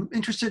I'm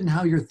interested in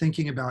how you're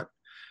thinking about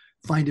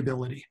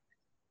findability.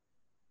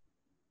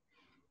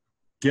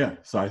 Yeah,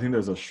 so I think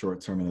there's a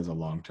short-term and there's a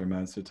long-term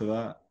answer to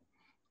that.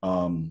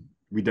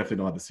 We definitely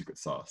don't have the secret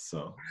sauce,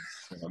 so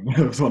I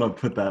just want to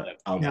put that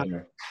out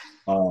there.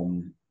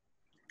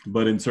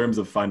 But in terms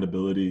of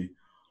findability,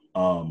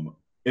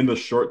 in the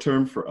short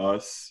term for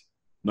us,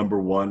 number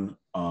one,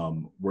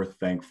 we're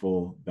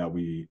thankful that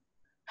we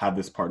have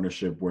this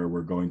partnership where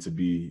we're going to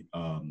be,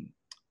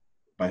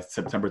 by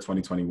September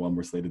 2021,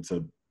 we're slated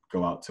to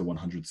go out to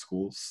 100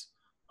 schools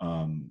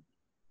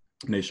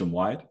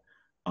nationwide.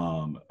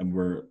 And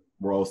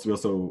we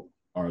also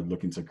are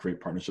looking to create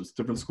partnerships with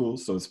different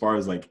schools. So as far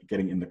as like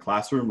getting in the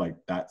classroom, like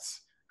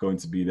that's going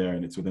to be there,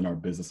 and it's within our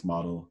business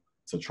model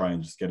to try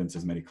and just get into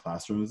as many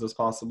classrooms as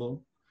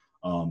possible.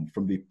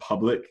 From the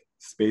public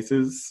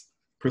spaces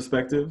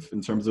perspective, in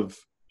terms of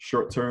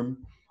short term,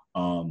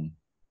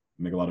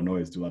 make a lot of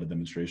noise, do a lot of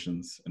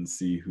demonstrations, and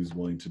see who's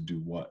willing to do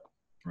what,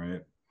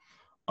 right?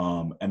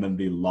 And then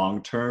the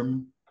long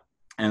term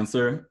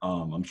answer,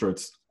 I'm sure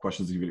it's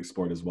questions that you could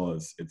explore as well,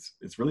 as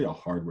it's really a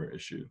hardware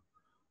issue.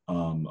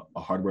 A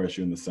hardware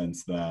issue in the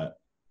sense that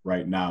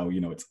right now,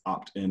 you know, it's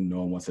opt-in, no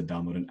one wants to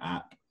download an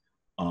app,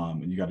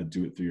 and you got to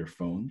do it through your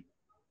phone.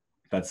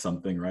 That's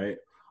something, right?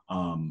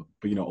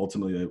 But you know,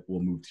 ultimately it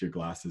will move to your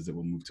glasses, it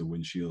will move to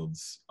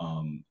windshields,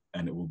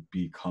 and it will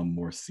become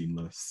more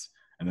seamless.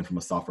 And then from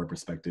a software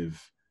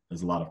perspective,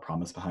 there's a lot of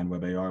promise behind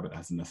Web AR, but it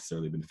hasn't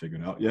necessarily been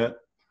figured out yet.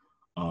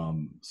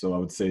 So I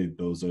would say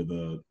those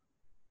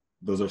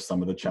are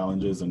some of the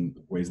challenges and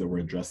ways that we're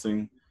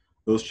addressing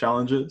those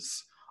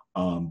challenges.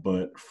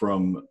 But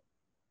from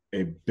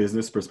a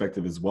business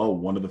perspective as well,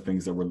 one of the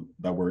things that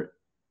we're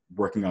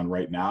working on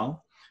right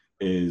now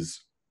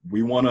is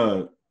we want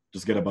to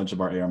just get a bunch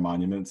of our AR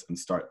monuments and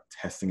start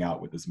testing out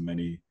with as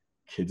many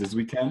kids as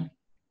we can.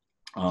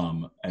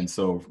 And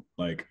so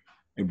like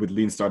with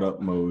lean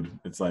startup mode,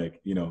 it's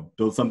like, you know,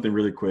 build something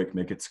really quick,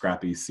 make it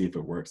scrappy, see if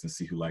it works and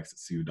see who likes it,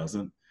 see who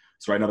doesn't.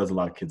 So right now there's a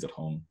lot of kids at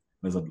home.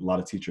 There's a lot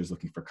of teachers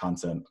looking for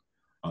content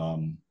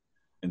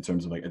in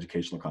terms of like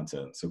educational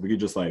content. So if we could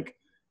just like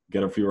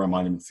get a few of our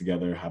monuments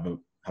together, have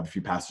a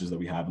few passages that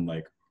we have, and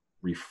like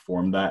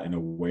reform that in a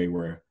way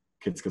where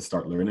kids could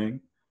start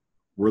learning.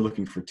 We're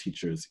looking for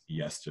teachers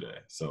yesterday.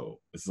 So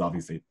this is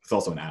obviously, it's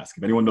also an ask.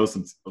 If anyone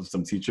knows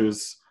some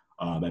teachers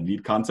that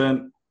need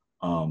content,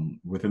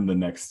 within the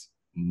next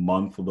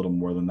month, a little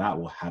more than that,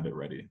 we'll have it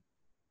ready.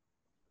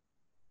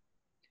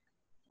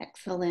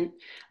 Excellent.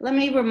 Let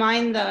me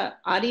remind the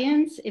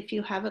audience, if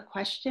you have a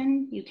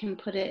question, you can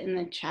put it in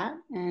the chat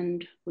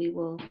and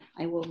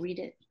I will read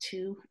it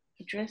to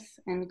Idris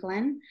and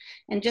Glenn.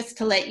 And just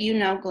to let you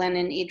know, Glenn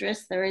and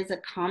Idris, there is a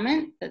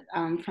comment that,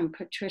 from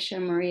Patricia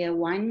Maria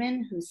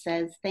Weinman, who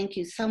says, "Thank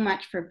you so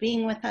much for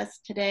being with us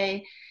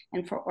today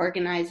and for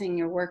organizing.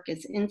 Your work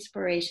is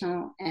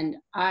inspirational and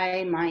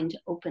mind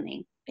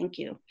opening." Thank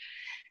you.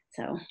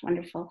 So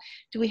wonderful.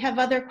 Do we have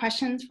other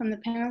questions from the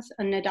panelists?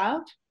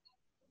 Nadav?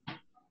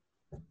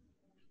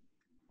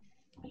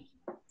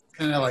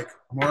 Kind of like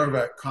more of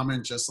a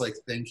comment, just like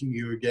thanking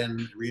you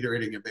again,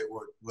 reiterating a bit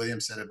what William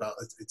said about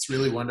it's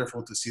really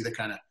wonderful to see the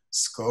kind of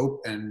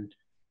scope and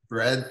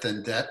breadth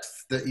and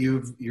depth that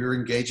you're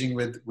engaging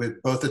with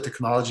both the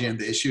technology and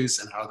the issues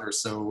and how they're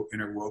so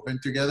interwoven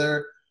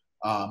together.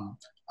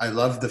 I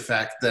love the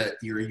fact that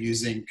you're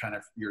using kind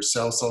of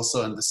yourselves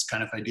also and this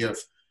kind of idea of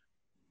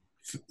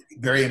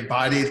very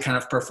embodied kind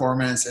of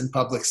performance in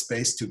public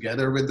space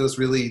together with those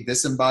really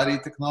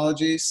disembodied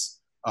technologies,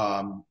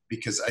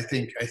 because I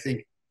think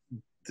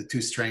the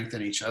two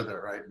strengthen each other,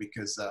 right?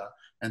 Because,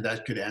 and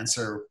that could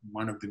answer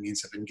one of the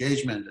means of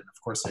engagement. And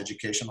of course, the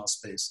educational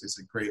space is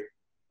a great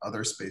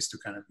other space to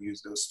kind of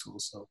use those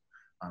tools. So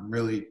I'm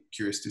really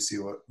curious to see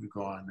what we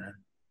go on there.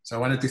 So I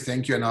wanted to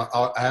thank you, and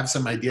I have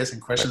some ideas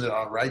and questions that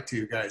I'll write to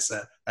you guys.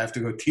 I have to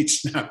go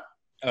teach now.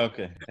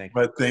 Okay, thank you.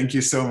 But thank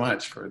you so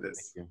much for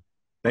this. Thank you.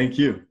 Thank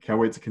you. Can't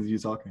wait to continue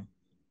talking.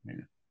 Yeah.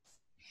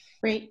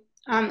 Great.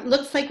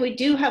 Looks like we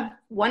do have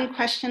one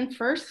question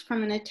first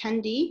from an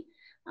attendee.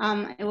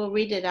 I will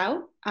read it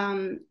out.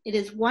 It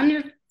is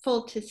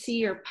wonderful to see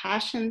your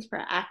passions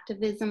for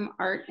activism,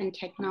 art, and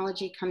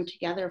technology come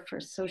together for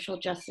social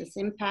justice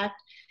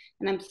impact.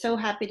 And I'm so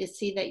happy to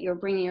see that you're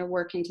bringing your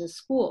work into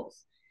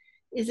schools.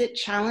 Is it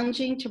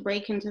challenging to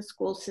break into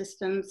school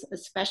systems,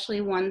 especially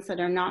ones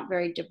that are not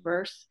very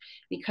diverse?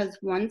 Because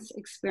once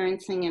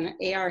experiencing an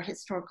AR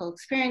historical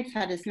experience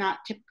that is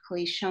not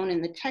typically shown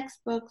in the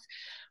textbooks,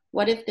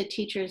 what if the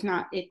teacher is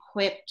not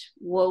equipped,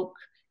 woke,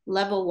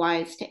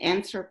 level-wise to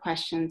answer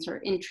questions or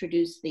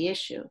introduce the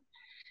issue?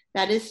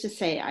 That is to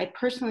say, I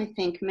personally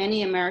think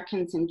many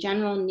Americans in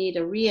general need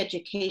a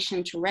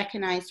re-education to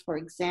recognize, for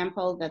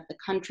example, that the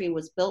country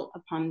was built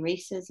upon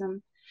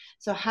racism.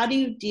 So how do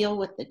you deal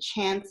with the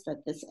chance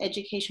that this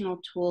educational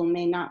tool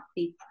may not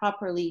be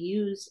properly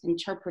used,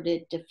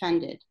 interpreted,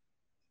 defended?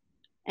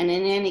 And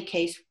in any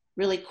case,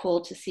 really cool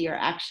to see your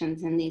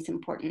actions in these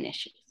important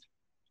issues.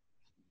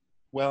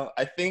 Well,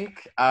 I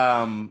think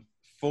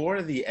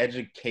for the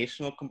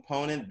educational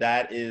component,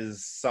 that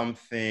is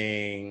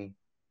something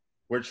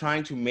we're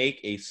trying to make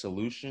a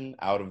solution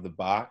out of the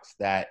box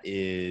that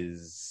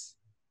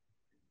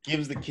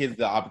gives the kids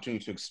the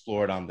opportunity to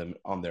explore it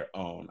on their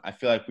own. I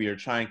feel like we are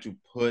trying to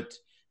put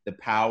the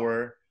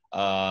power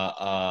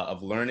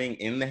of learning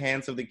in the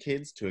hands of the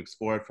kids to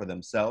explore it for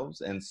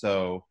themselves. And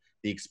so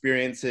the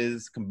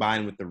experiences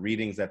combined with the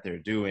readings that they're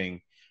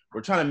doing,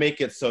 we're trying to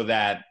make it so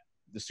that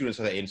the students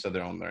are the agents of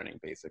their own learning,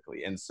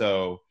 basically. And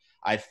so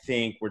I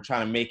think we're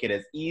trying to make it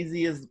as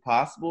easy as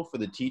possible for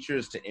the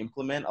teachers to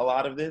implement a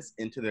lot of this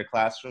into their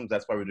classrooms.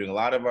 That's why we're doing a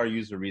lot of our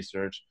user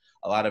research,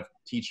 a lot of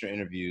teacher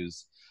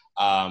interviews,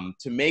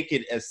 to make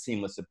it as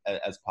seamless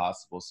as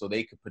possible, so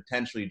they could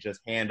potentially just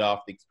hand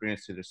off the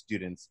experience to their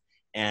students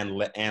and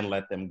let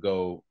them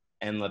go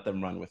and let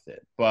them run with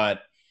it.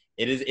 But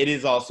it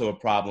is also a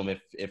problem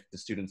if the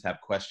students have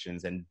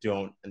questions and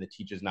the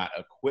teacher's not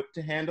equipped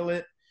to handle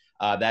it.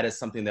 That is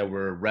something that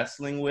we're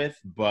wrestling with,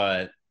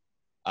 but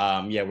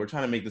yeah, we're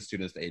trying to make the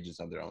students the agents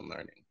of their own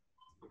learning.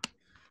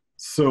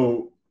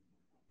 So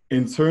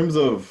in terms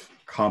of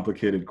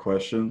complicated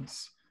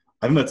questions,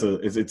 I think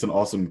it's an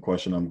awesome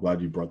question. I'm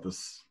glad you brought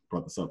this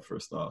up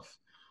first off.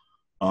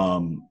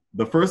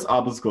 The first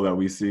obstacle that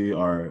we see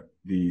are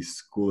the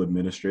school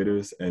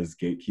administrators as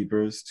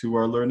gatekeepers to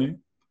our learning.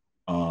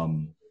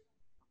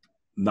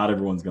 Not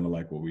everyone's gonna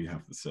like what we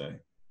have to say,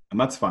 and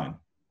that's fine.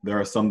 There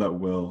are some that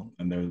will,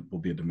 and there will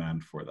be a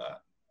demand for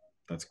that.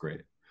 That's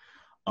great.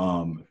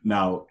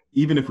 Now,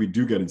 even if we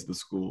do get into the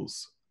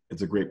schools,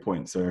 it's a great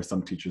point. So there are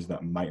some teachers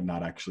that might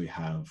not actually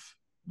have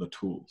the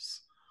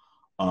tools.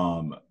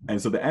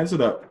 And so the answer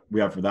that we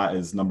have for that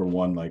is, number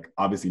one, like,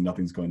 obviously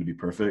nothing's going to be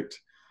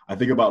perfect. I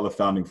think about the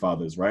founding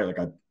fathers, right? Like,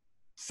 I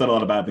said a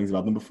lot of bad things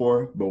about them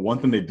before, but one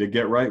thing they did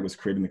get right was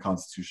creating the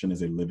Constitution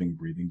as a living,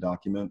 breathing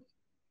document.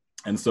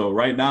 And so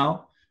right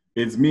now,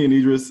 it's me and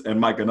Idris and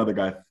Mike, another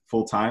guy,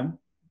 full-time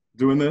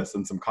doing this,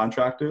 and some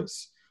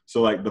contractors.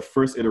 So like the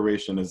first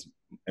iteration, as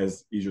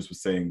Idris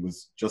was saying,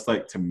 was just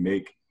like to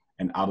make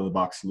an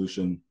out-of-the-box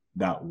solution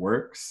that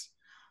works.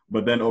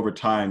 But then over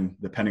time,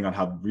 depending on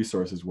how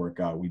resources work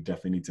out, we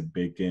definitely need to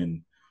bake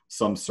in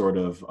some sort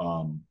of,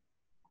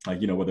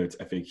 whether it's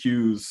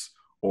FAQs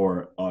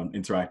or an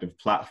interactive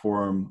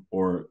platform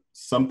or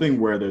something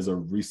where there's a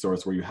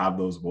resource where you have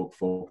those woke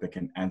folk that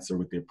can answer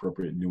with the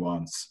appropriate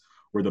nuance,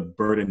 where the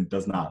burden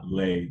does not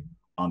lay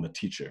on the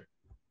teacher,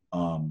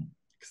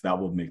 because that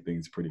will make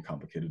things pretty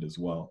complicated as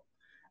well.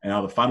 And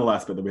now the final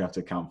aspect that we have to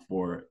account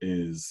for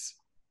is,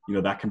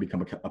 that can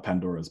become a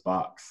Pandora's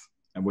box.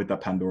 And with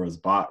that Pandora's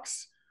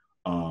box,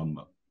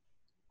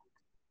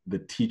 the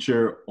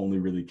teacher only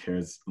really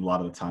cares a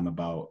lot of the time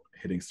about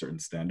hitting certain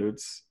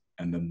standards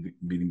and then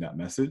meeting that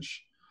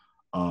message.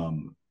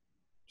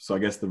 So I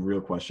guess the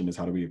real question is,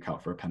 how do we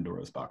account for a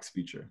Pandora's box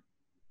feature?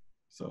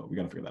 So we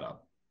got to figure that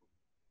out.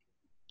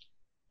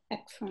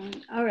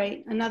 Excellent. All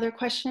right, another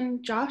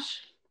question, Josh?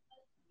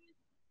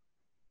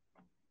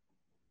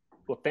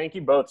 Well, thank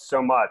you both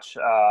so much.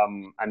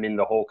 I mean,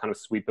 the whole kind of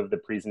sweep of the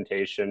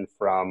presentation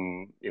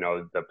from,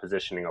 the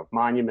positioning of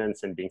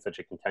monuments and being such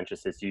a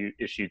contentious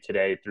issue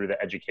today through the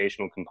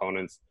educational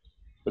components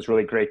was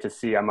really great to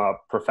see. I'm a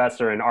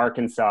professor in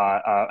Arkansas,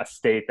 a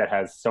state that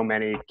has so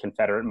many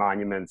Confederate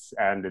monuments,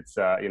 and it's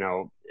a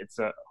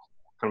kind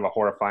of a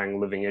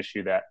horrifying living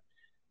issue that,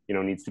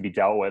 needs to be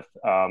dealt with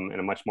in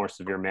a much more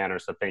severe manner.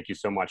 So thank you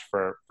so much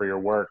for your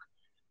work.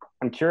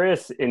 I'm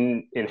curious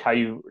in how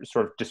you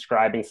sort of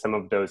describing some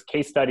of those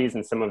case studies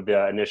and some of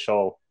the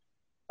initial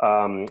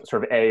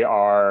sort of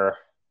AR,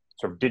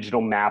 sort of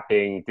digital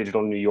mapping,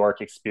 digital New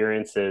York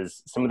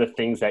experiences, some of the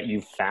things that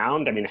you've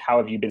found. I mean, how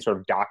have you been sort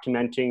of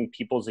documenting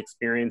people's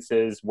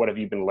experiences? What have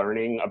you been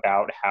learning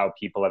about how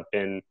people have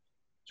been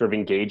sort of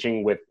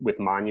engaging with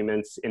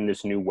monuments in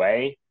this new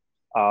way?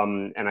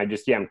 And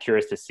I'm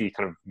curious to see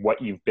kind of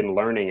what you've been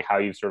learning, how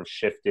you've sort of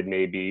shifted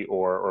maybe,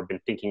 or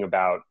been thinking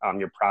about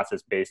your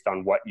process based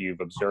on what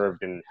you've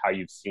observed and how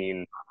you've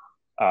seen,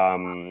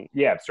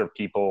 sort of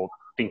people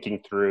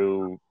thinking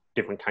through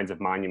different kinds of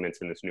monuments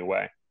in this new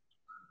way.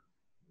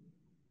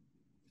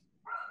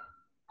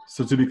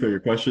 So to be clear, your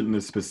question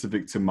is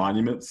specific to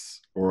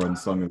monuments or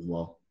unsung as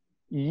well?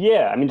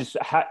 Yeah, I mean, just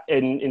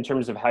in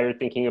terms of how you're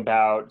thinking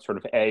about sort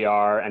of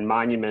AR and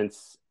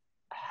monuments,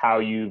 how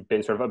you've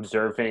been sort of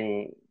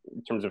observing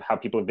in terms of how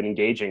people have been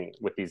engaging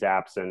with these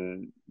apps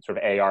and sort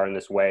of AR in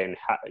this way, and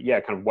how,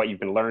 kind of what you've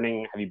been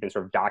learning. Have you been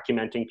sort of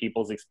documenting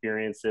people's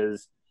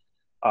experiences,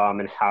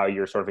 and how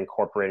you're sort of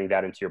incorporating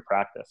that into your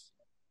practice?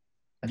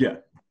 Yeah.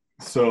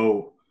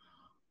 So,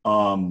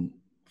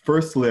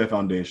 first, to lay a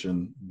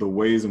foundation, the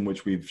ways in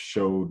which we've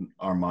showed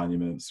our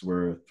monuments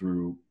were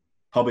through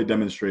public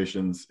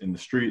demonstrations in the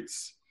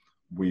streets.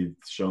 We've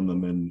shown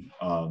them in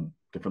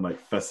different like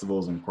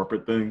festivals and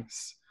corporate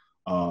things.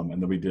 And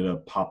then we did a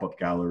pop-up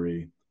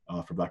gallery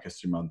for Black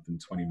History Month in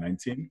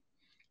 2019.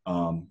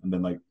 And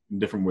then like in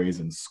different ways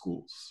in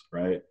schools,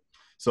 right?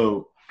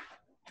 So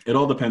it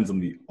all depends on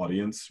the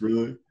audience,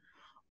 really.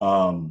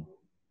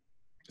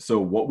 So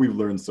what we've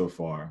learned so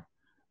far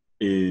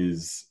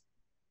is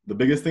the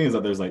biggest thing is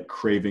that there's like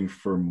craving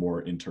for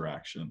more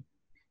interaction.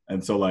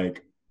 And so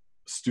like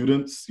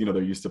students,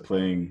 they're used to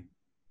playing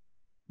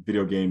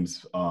video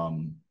games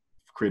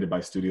created by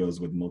studios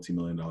with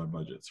multi-million-dollar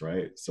budgets,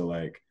 right? So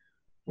like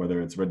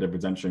whether it's Red Dead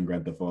Redemption,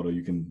 Grand Theft Auto,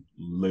 you can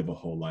live a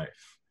whole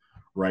life.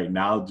 Right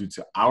now, due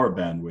to our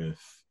bandwidth,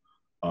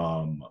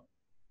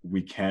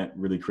 we can't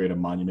really create a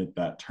monument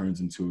that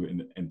turns into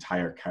an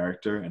entire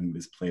character and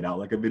is played out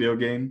like a video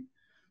game.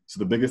 So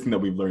the biggest thing that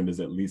we've learned is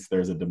at least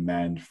there's a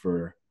demand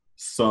for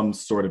some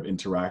sort of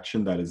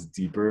interaction that is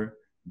deeper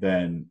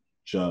than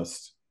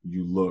just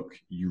you look,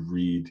 you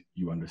read,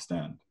 you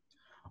understand.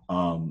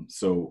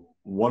 So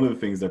one of the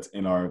things that's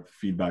in our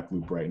feedback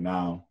loop right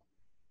now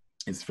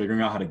is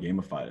figuring out how to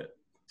gamify it.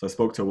 So I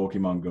spoke to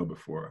Pokemon Go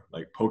before.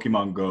 Like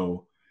Pokemon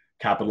Go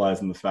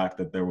capitalized on the fact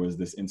that there was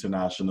this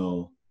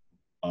international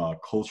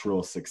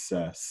cultural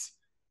success,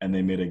 and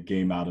they made a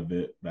game out of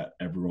it that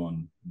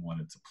everyone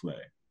wanted to play,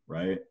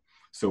 right?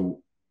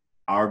 So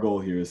our goal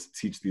here is to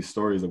teach these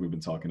stories that we've been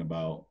talking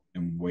about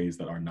in ways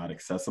that are not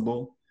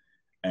accessible.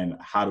 And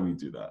how do we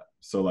do that?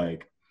 So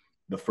like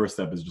the first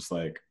step is just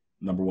like,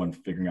 number one,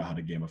 figuring out how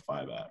to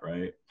gamify that,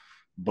 right?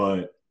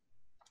 But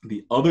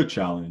the other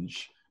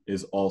challenge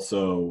is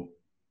also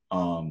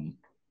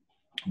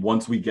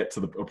once we get to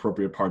the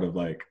appropriate part of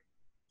like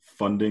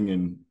funding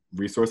and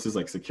resources,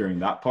 like securing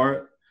that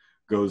part,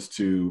 goes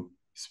to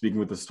speaking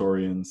with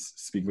historians,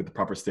 speaking with the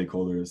proper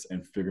stakeholders,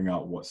 and figuring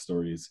out what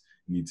stories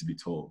need to be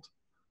told.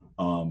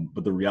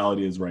 But the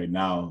reality is right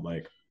now,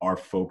 like our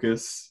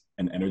focus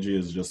and energy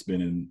has just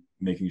been in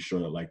making sure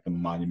that like the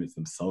monuments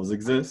themselves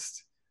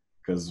exist,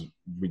 because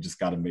we just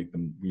got to make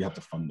them, we have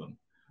to fund them.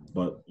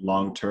 But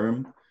long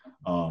term,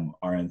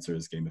 our answer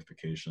is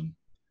gamification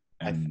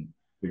and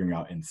figuring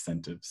out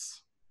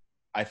incentives.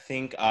 I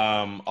think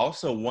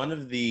also one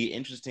of the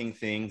interesting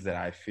things that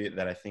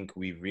I think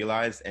we've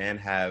realized and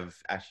have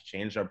actually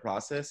changed our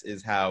process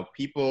is how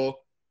people,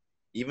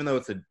 even though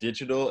it's a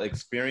digital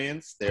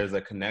experience, there's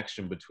a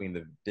connection between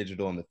the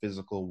digital and the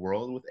physical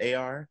world with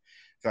AR.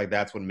 I feel like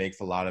that's what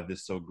makes a lot of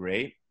this so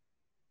great.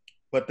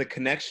 But the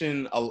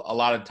connection a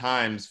lot of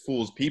times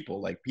fools people.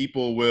 Like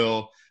people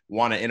will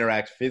want to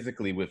interact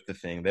physically with the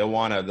thing.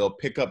 They'll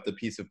pick up the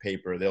piece of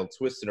paper, they'll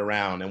twist it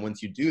around. And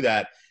once you do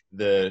that,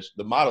 the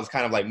model is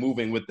kind of like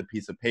moving with the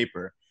piece of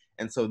paper.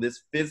 And so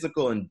this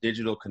physical and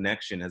digital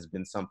connection has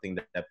been something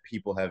that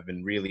people have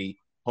been really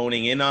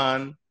honing in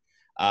on.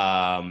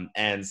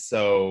 And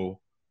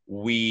so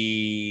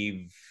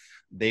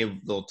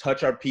they'll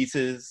touch our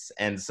pieces.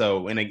 And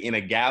so in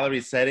a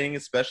gallery setting,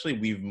 especially,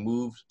 we've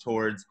moved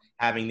towards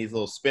having these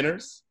little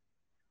spinners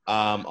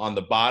on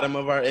the bottom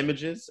of our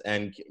images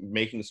and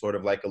making sort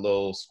of like a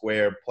little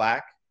square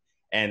plaque.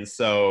 And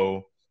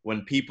so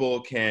when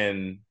people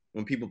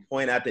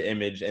point at the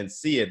image and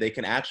see it, they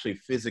can actually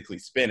physically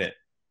spin it,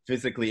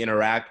 physically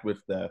interact with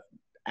the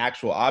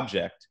actual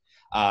object.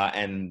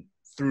 And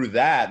through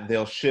that,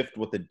 they'll shift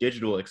what the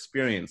digital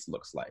experience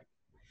looks like.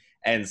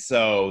 And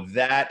so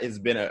that has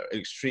been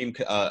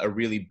a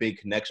really big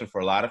connection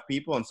for a lot of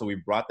people. And so we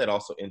brought that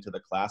also into the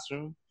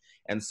classroom.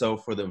 And so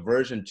for the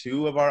version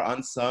 2 of our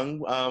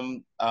Unsung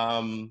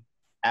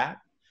app,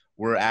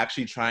 we're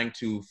actually trying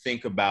to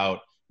think about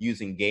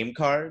using game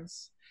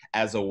cards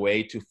as a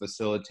way to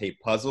facilitate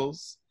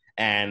puzzles.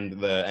 And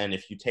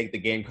if you take the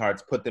game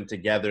cards, put them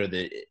together,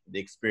 the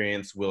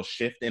experience will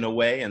shift in a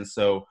way. And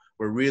so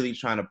we're really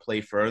trying to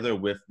play further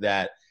with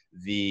that,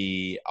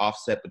 the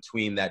offset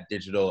between that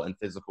digital and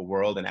physical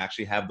world, and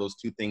actually have those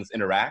two things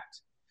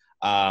interact,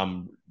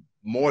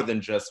 more than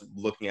just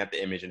looking at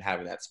the image and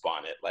having that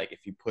spawn it. Like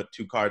if you put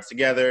two cards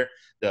together,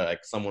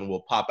 someone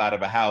will pop out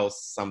of a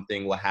house,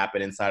 something will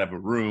happen inside of a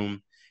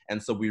room.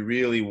 And so we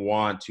really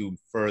want to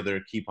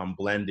further keep on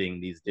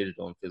blending these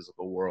digital and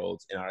physical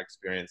worlds in our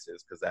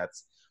experiences, because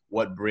that's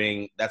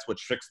that's what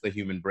tricks the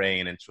human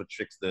brain and what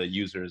tricks the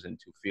users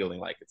into feeling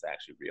like it's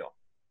actually real.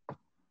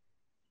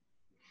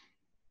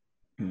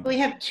 We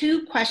have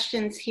two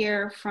questions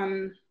here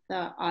from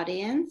the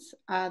audience.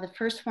 The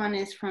first one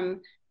is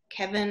from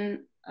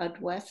Kevin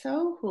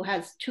Adweso, who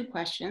has two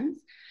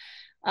questions.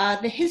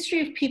 The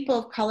history of people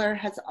of color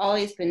has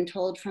always been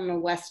told from a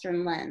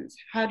Western lens.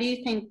 How do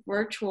you think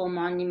virtual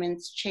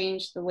monuments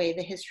change the way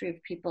the history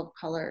of people of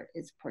color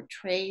is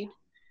portrayed?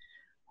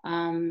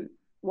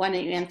 Why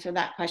don't you answer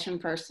that question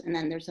first, and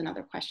then there's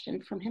another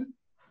question from him.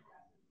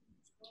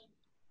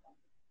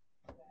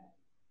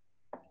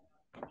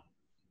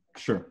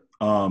 Sure.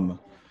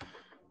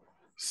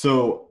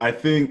 So I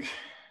think,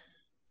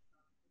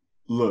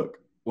 look,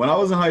 when I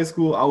was in high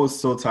school, I was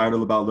so tired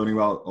about learning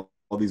about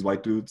all these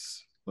white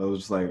dudes. I was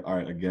just like, all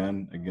right,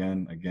 again,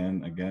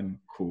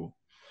 cool.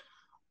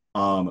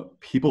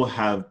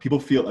 People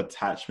feel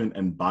attachment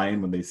and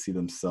buy-in when they see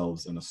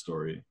themselves in a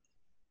story.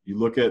 You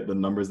look at the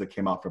numbers that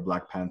came out for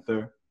Black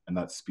Panther, and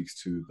that speaks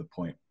to the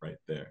point right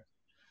there.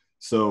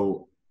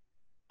 So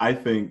I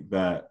think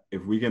that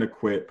if we can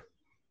equip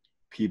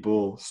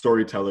people,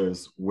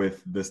 storytellers,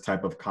 with this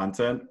type of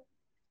content,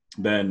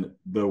 then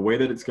the way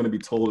that it's going to be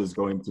told is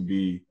going to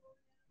be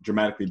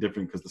dramatically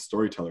different because the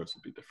storytellers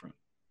will be different.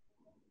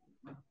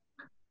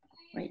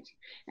 Right.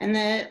 And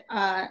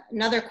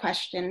another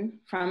question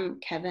from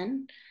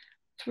Kevin.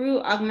 Through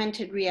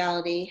augmented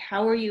reality,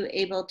 how are you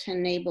able to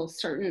enable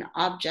certain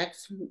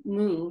objects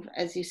move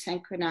as you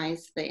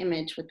synchronize the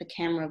image with the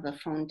camera of a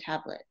phone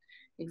tablet?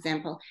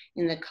 Example,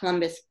 in the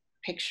Columbus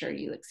picture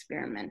you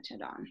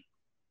experimented on.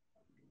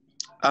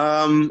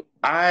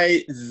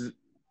 I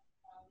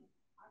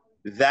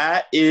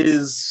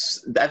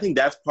think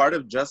that's part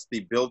of just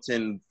the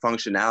built-in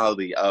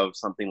functionality of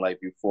something like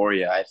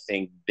Euphoria. I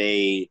think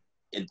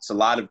it's a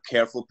lot of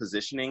careful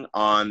positioning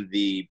on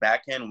the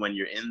back end when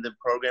you're in the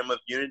program of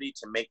Unity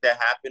to make that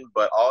happen,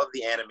 but all of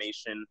the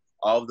animation,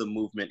 all of the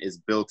movement is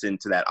built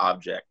into that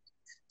object.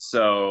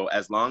 So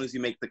as long as you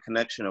make the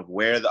connection of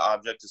where the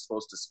object is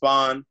supposed to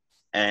spawn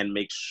and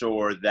make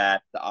sure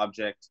that the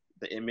object,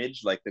 the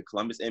image, like the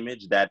Columbus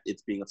image that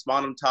it's being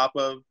spawned on top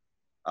of,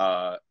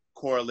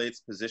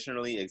 correlates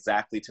positionally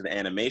exactly to the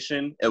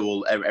animation,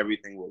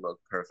 everything will look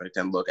perfect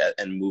and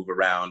and move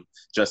around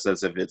just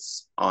as if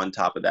it's on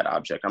top of that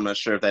object. I'm not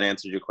sure if that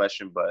answered your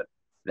question, but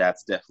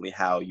that's definitely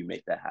how you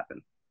make that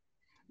happen.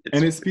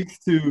 And it speaks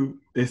to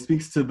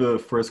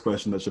the first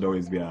question that should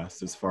always be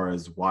asked as far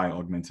as why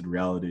augmented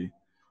reality.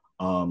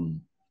 I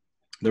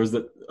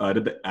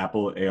did the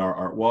Apple AR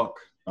Art Walk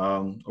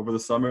over the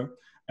summer,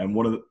 and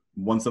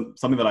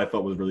something that I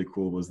thought was really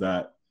cool was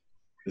that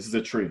this is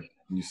a tree,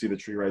 and you see the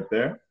tree right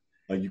there.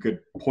 Like, you could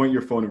point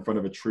your phone in front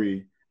of a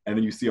tree, and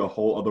then you see a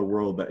whole other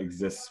world that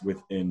exists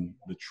within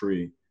the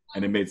tree,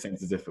 and it made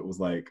sense as if it was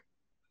like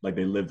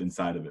they lived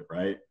inside of it,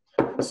 right?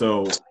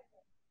 So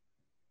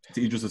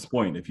to Idris's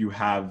point, if you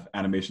have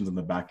animations in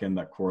the back end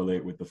that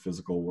correlate with the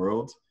physical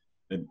world,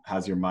 it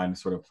has your mind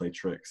sort of play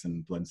tricks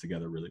and blends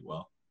together really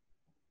well.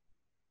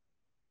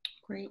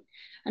 Great.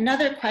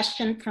 Another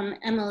question from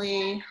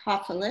Emily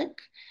Hoffelick.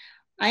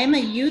 I am a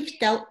youth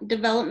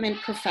development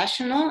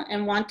professional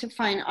and want to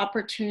find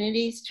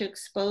opportunities to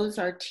expose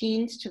our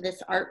teens to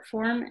this art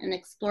form and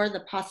explore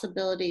the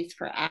possibilities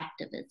for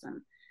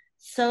activism.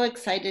 So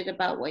excited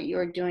about what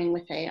you're doing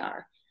with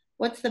AR.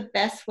 What's the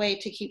best way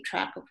to keep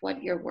track of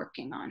what you're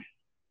working on?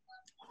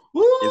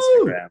 Woo!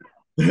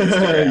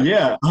 Instagram.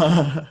 Yeah.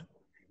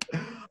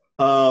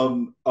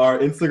 Our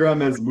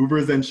Instagram is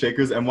Movers and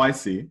Shakers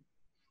NYC.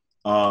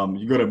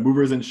 You go to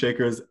Movers and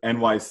Shakers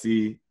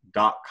NYC.com.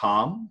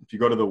 If you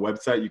go to the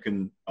website, you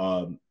can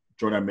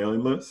join our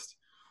mailing list.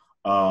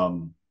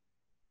 So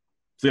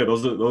yeah,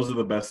 those are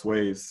the best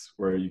ways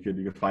where you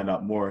could find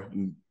out more.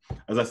 And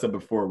as I said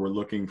before, we're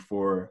looking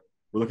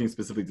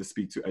specifically to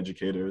speak to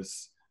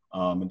educators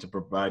and to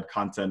provide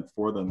content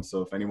for them.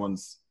 So if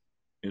anyone's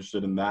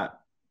interested in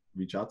that,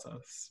 reach out to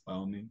us by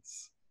all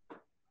means.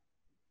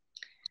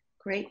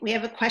 Great. We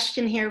have a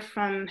question here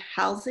from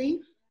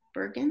Halsey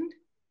Bergen.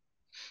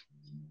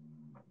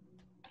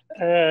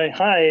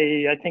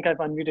 Hi, I think I've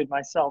unmuted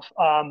myself.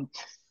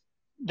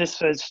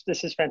 This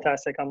is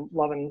fantastic. I'm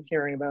loving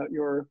hearing about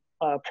your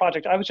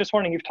project. I was just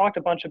wondering, you've talked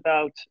a bunch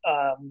about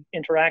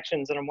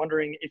interactions, and I'm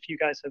wondering if you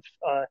guys have,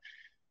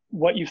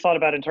 what you've thought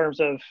about in terms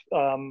of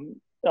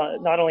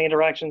not only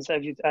interactions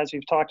as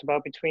you've talked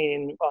about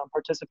between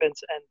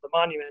participants and the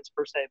monuments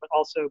per se, but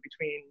also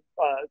between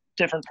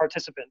different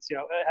participants. You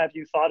know, have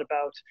you thought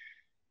about,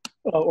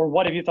 or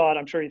what have you thought?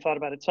 I'm sure you thought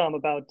about it some,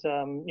 about,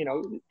 you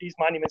know, these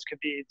monuments could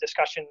be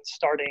discussion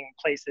starting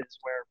places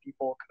where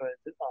people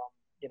could,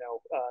 you know,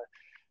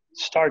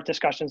 start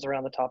discussions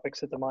around the topics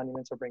that the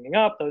monuments are bringing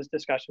up. Those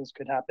discussions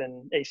could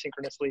happen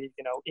asynchronously,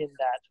 you know, in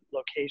that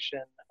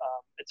location,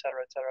 et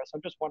cetera, et cetera. So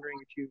I'm just wondering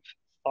if you've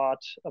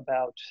thought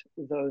about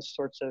those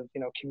sorts of,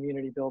 you know,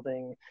 community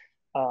building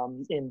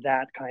in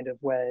that kind of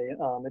way.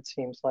 It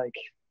seems like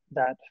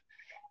that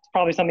it's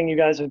probably something you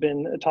guys have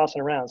been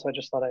tossing around. So I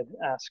just thought I'd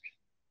ask.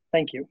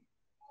 Thank you.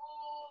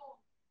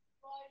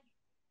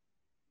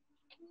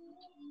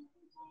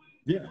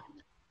 Yeah.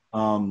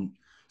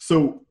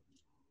 So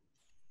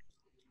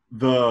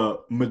the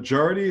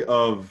majority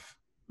of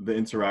the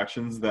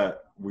interactions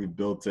that we've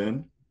built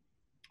in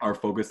are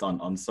focused on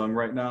unsung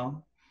right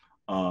now.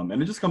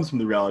 And it just comes from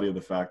the reality of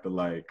the fact that,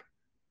 like,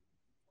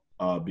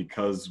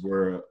 because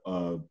we're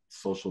a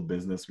social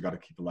business, we got to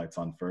keep the lights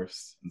on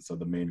first. And so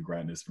the main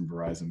grant is from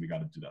Verizon. We got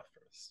to do that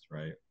first,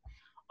 right?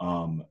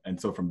 And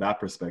so from that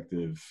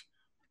perspective,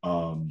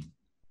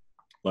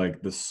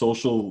 like the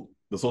social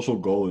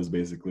goal is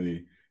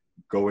basically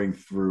going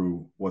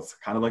through what's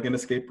kind of like an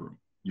escape room.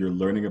 You're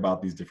learning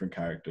about these different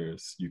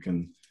characters. You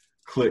can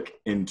click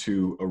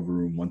into a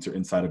room. Once you're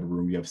inside of a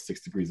room, you have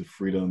 6 degrees of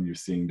freedom. You're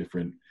seeing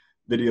different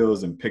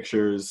videos and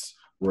pictures.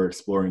 We're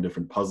exploring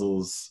different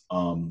puzzles,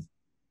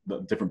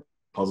 the different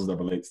puzzles that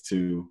relates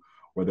to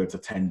whether it's a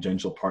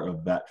tangential part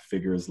of that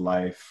figure's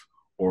life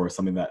or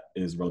something that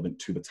is relevant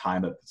to the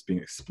time that it's being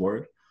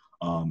explored.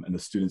 And the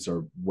students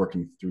are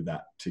working through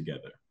that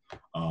together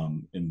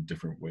in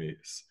different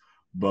ways.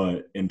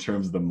 But in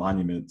terms of the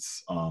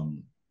monuments,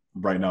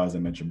 right now, as I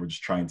mentioned, we're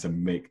just trying to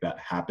make that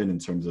happen in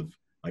terms of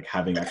like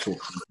having actual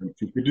content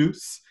to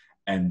produce,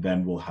 and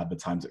then we'll have the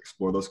time to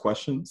explore those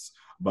questions.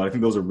 But I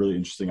think those are really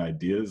interesting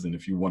ideas. And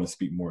if you want to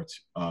speak more, if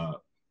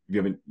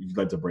you'd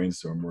like to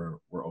brainstorm,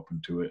 we're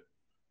open to it.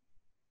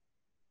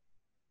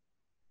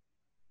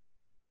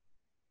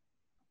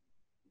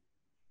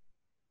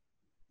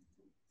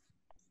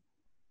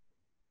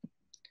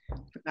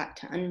 Forgot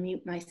to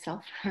unmute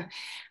myself.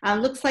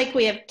 Looks like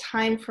we have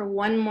time for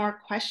one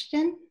more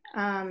question.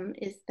 Are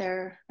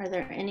there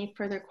any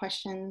further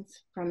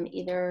questions from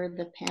either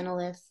the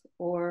panelists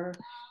or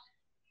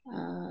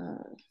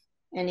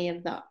any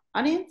of the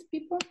audience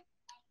people?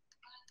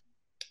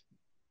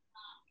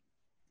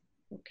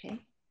 Okay.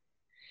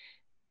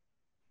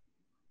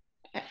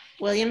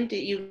 William,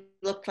 you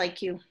look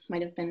like you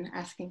might have been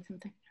asking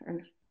something? Or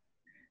no?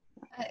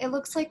 It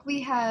looks like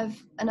we have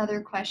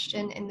another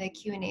question in the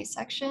Q&A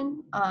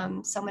section.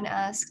 Someone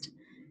asked,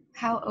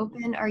 how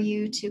open are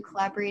you to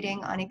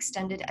collaborating on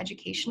extended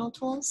educational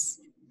tools?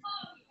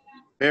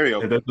 Very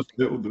open.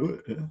 It will do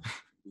it. Yeah.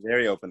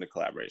 Very open to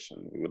collaboration.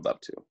 We would love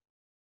to.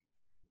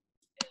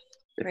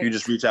 If Great. you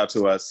just reach out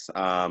to us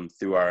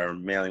through our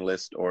mailing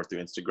list or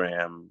through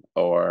Instagram,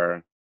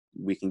 or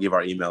we can give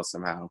our email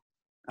somehow,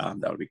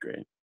 that would be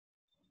great.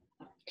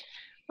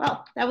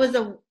 Well, that was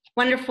a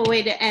wonderful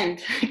way to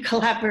end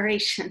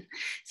collaboration.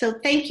 So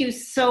thank you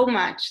so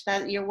much.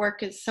 That your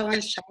work is so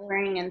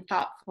inspiring and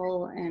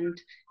thoughtful, and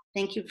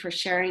thank you for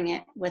sharing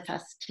it with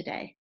us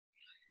today.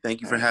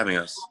 Thank you for having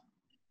us.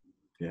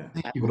 Yeah,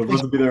 Thank you. would have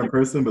loved to be there in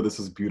person, but this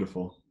was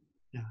beautiful.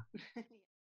 Yeah.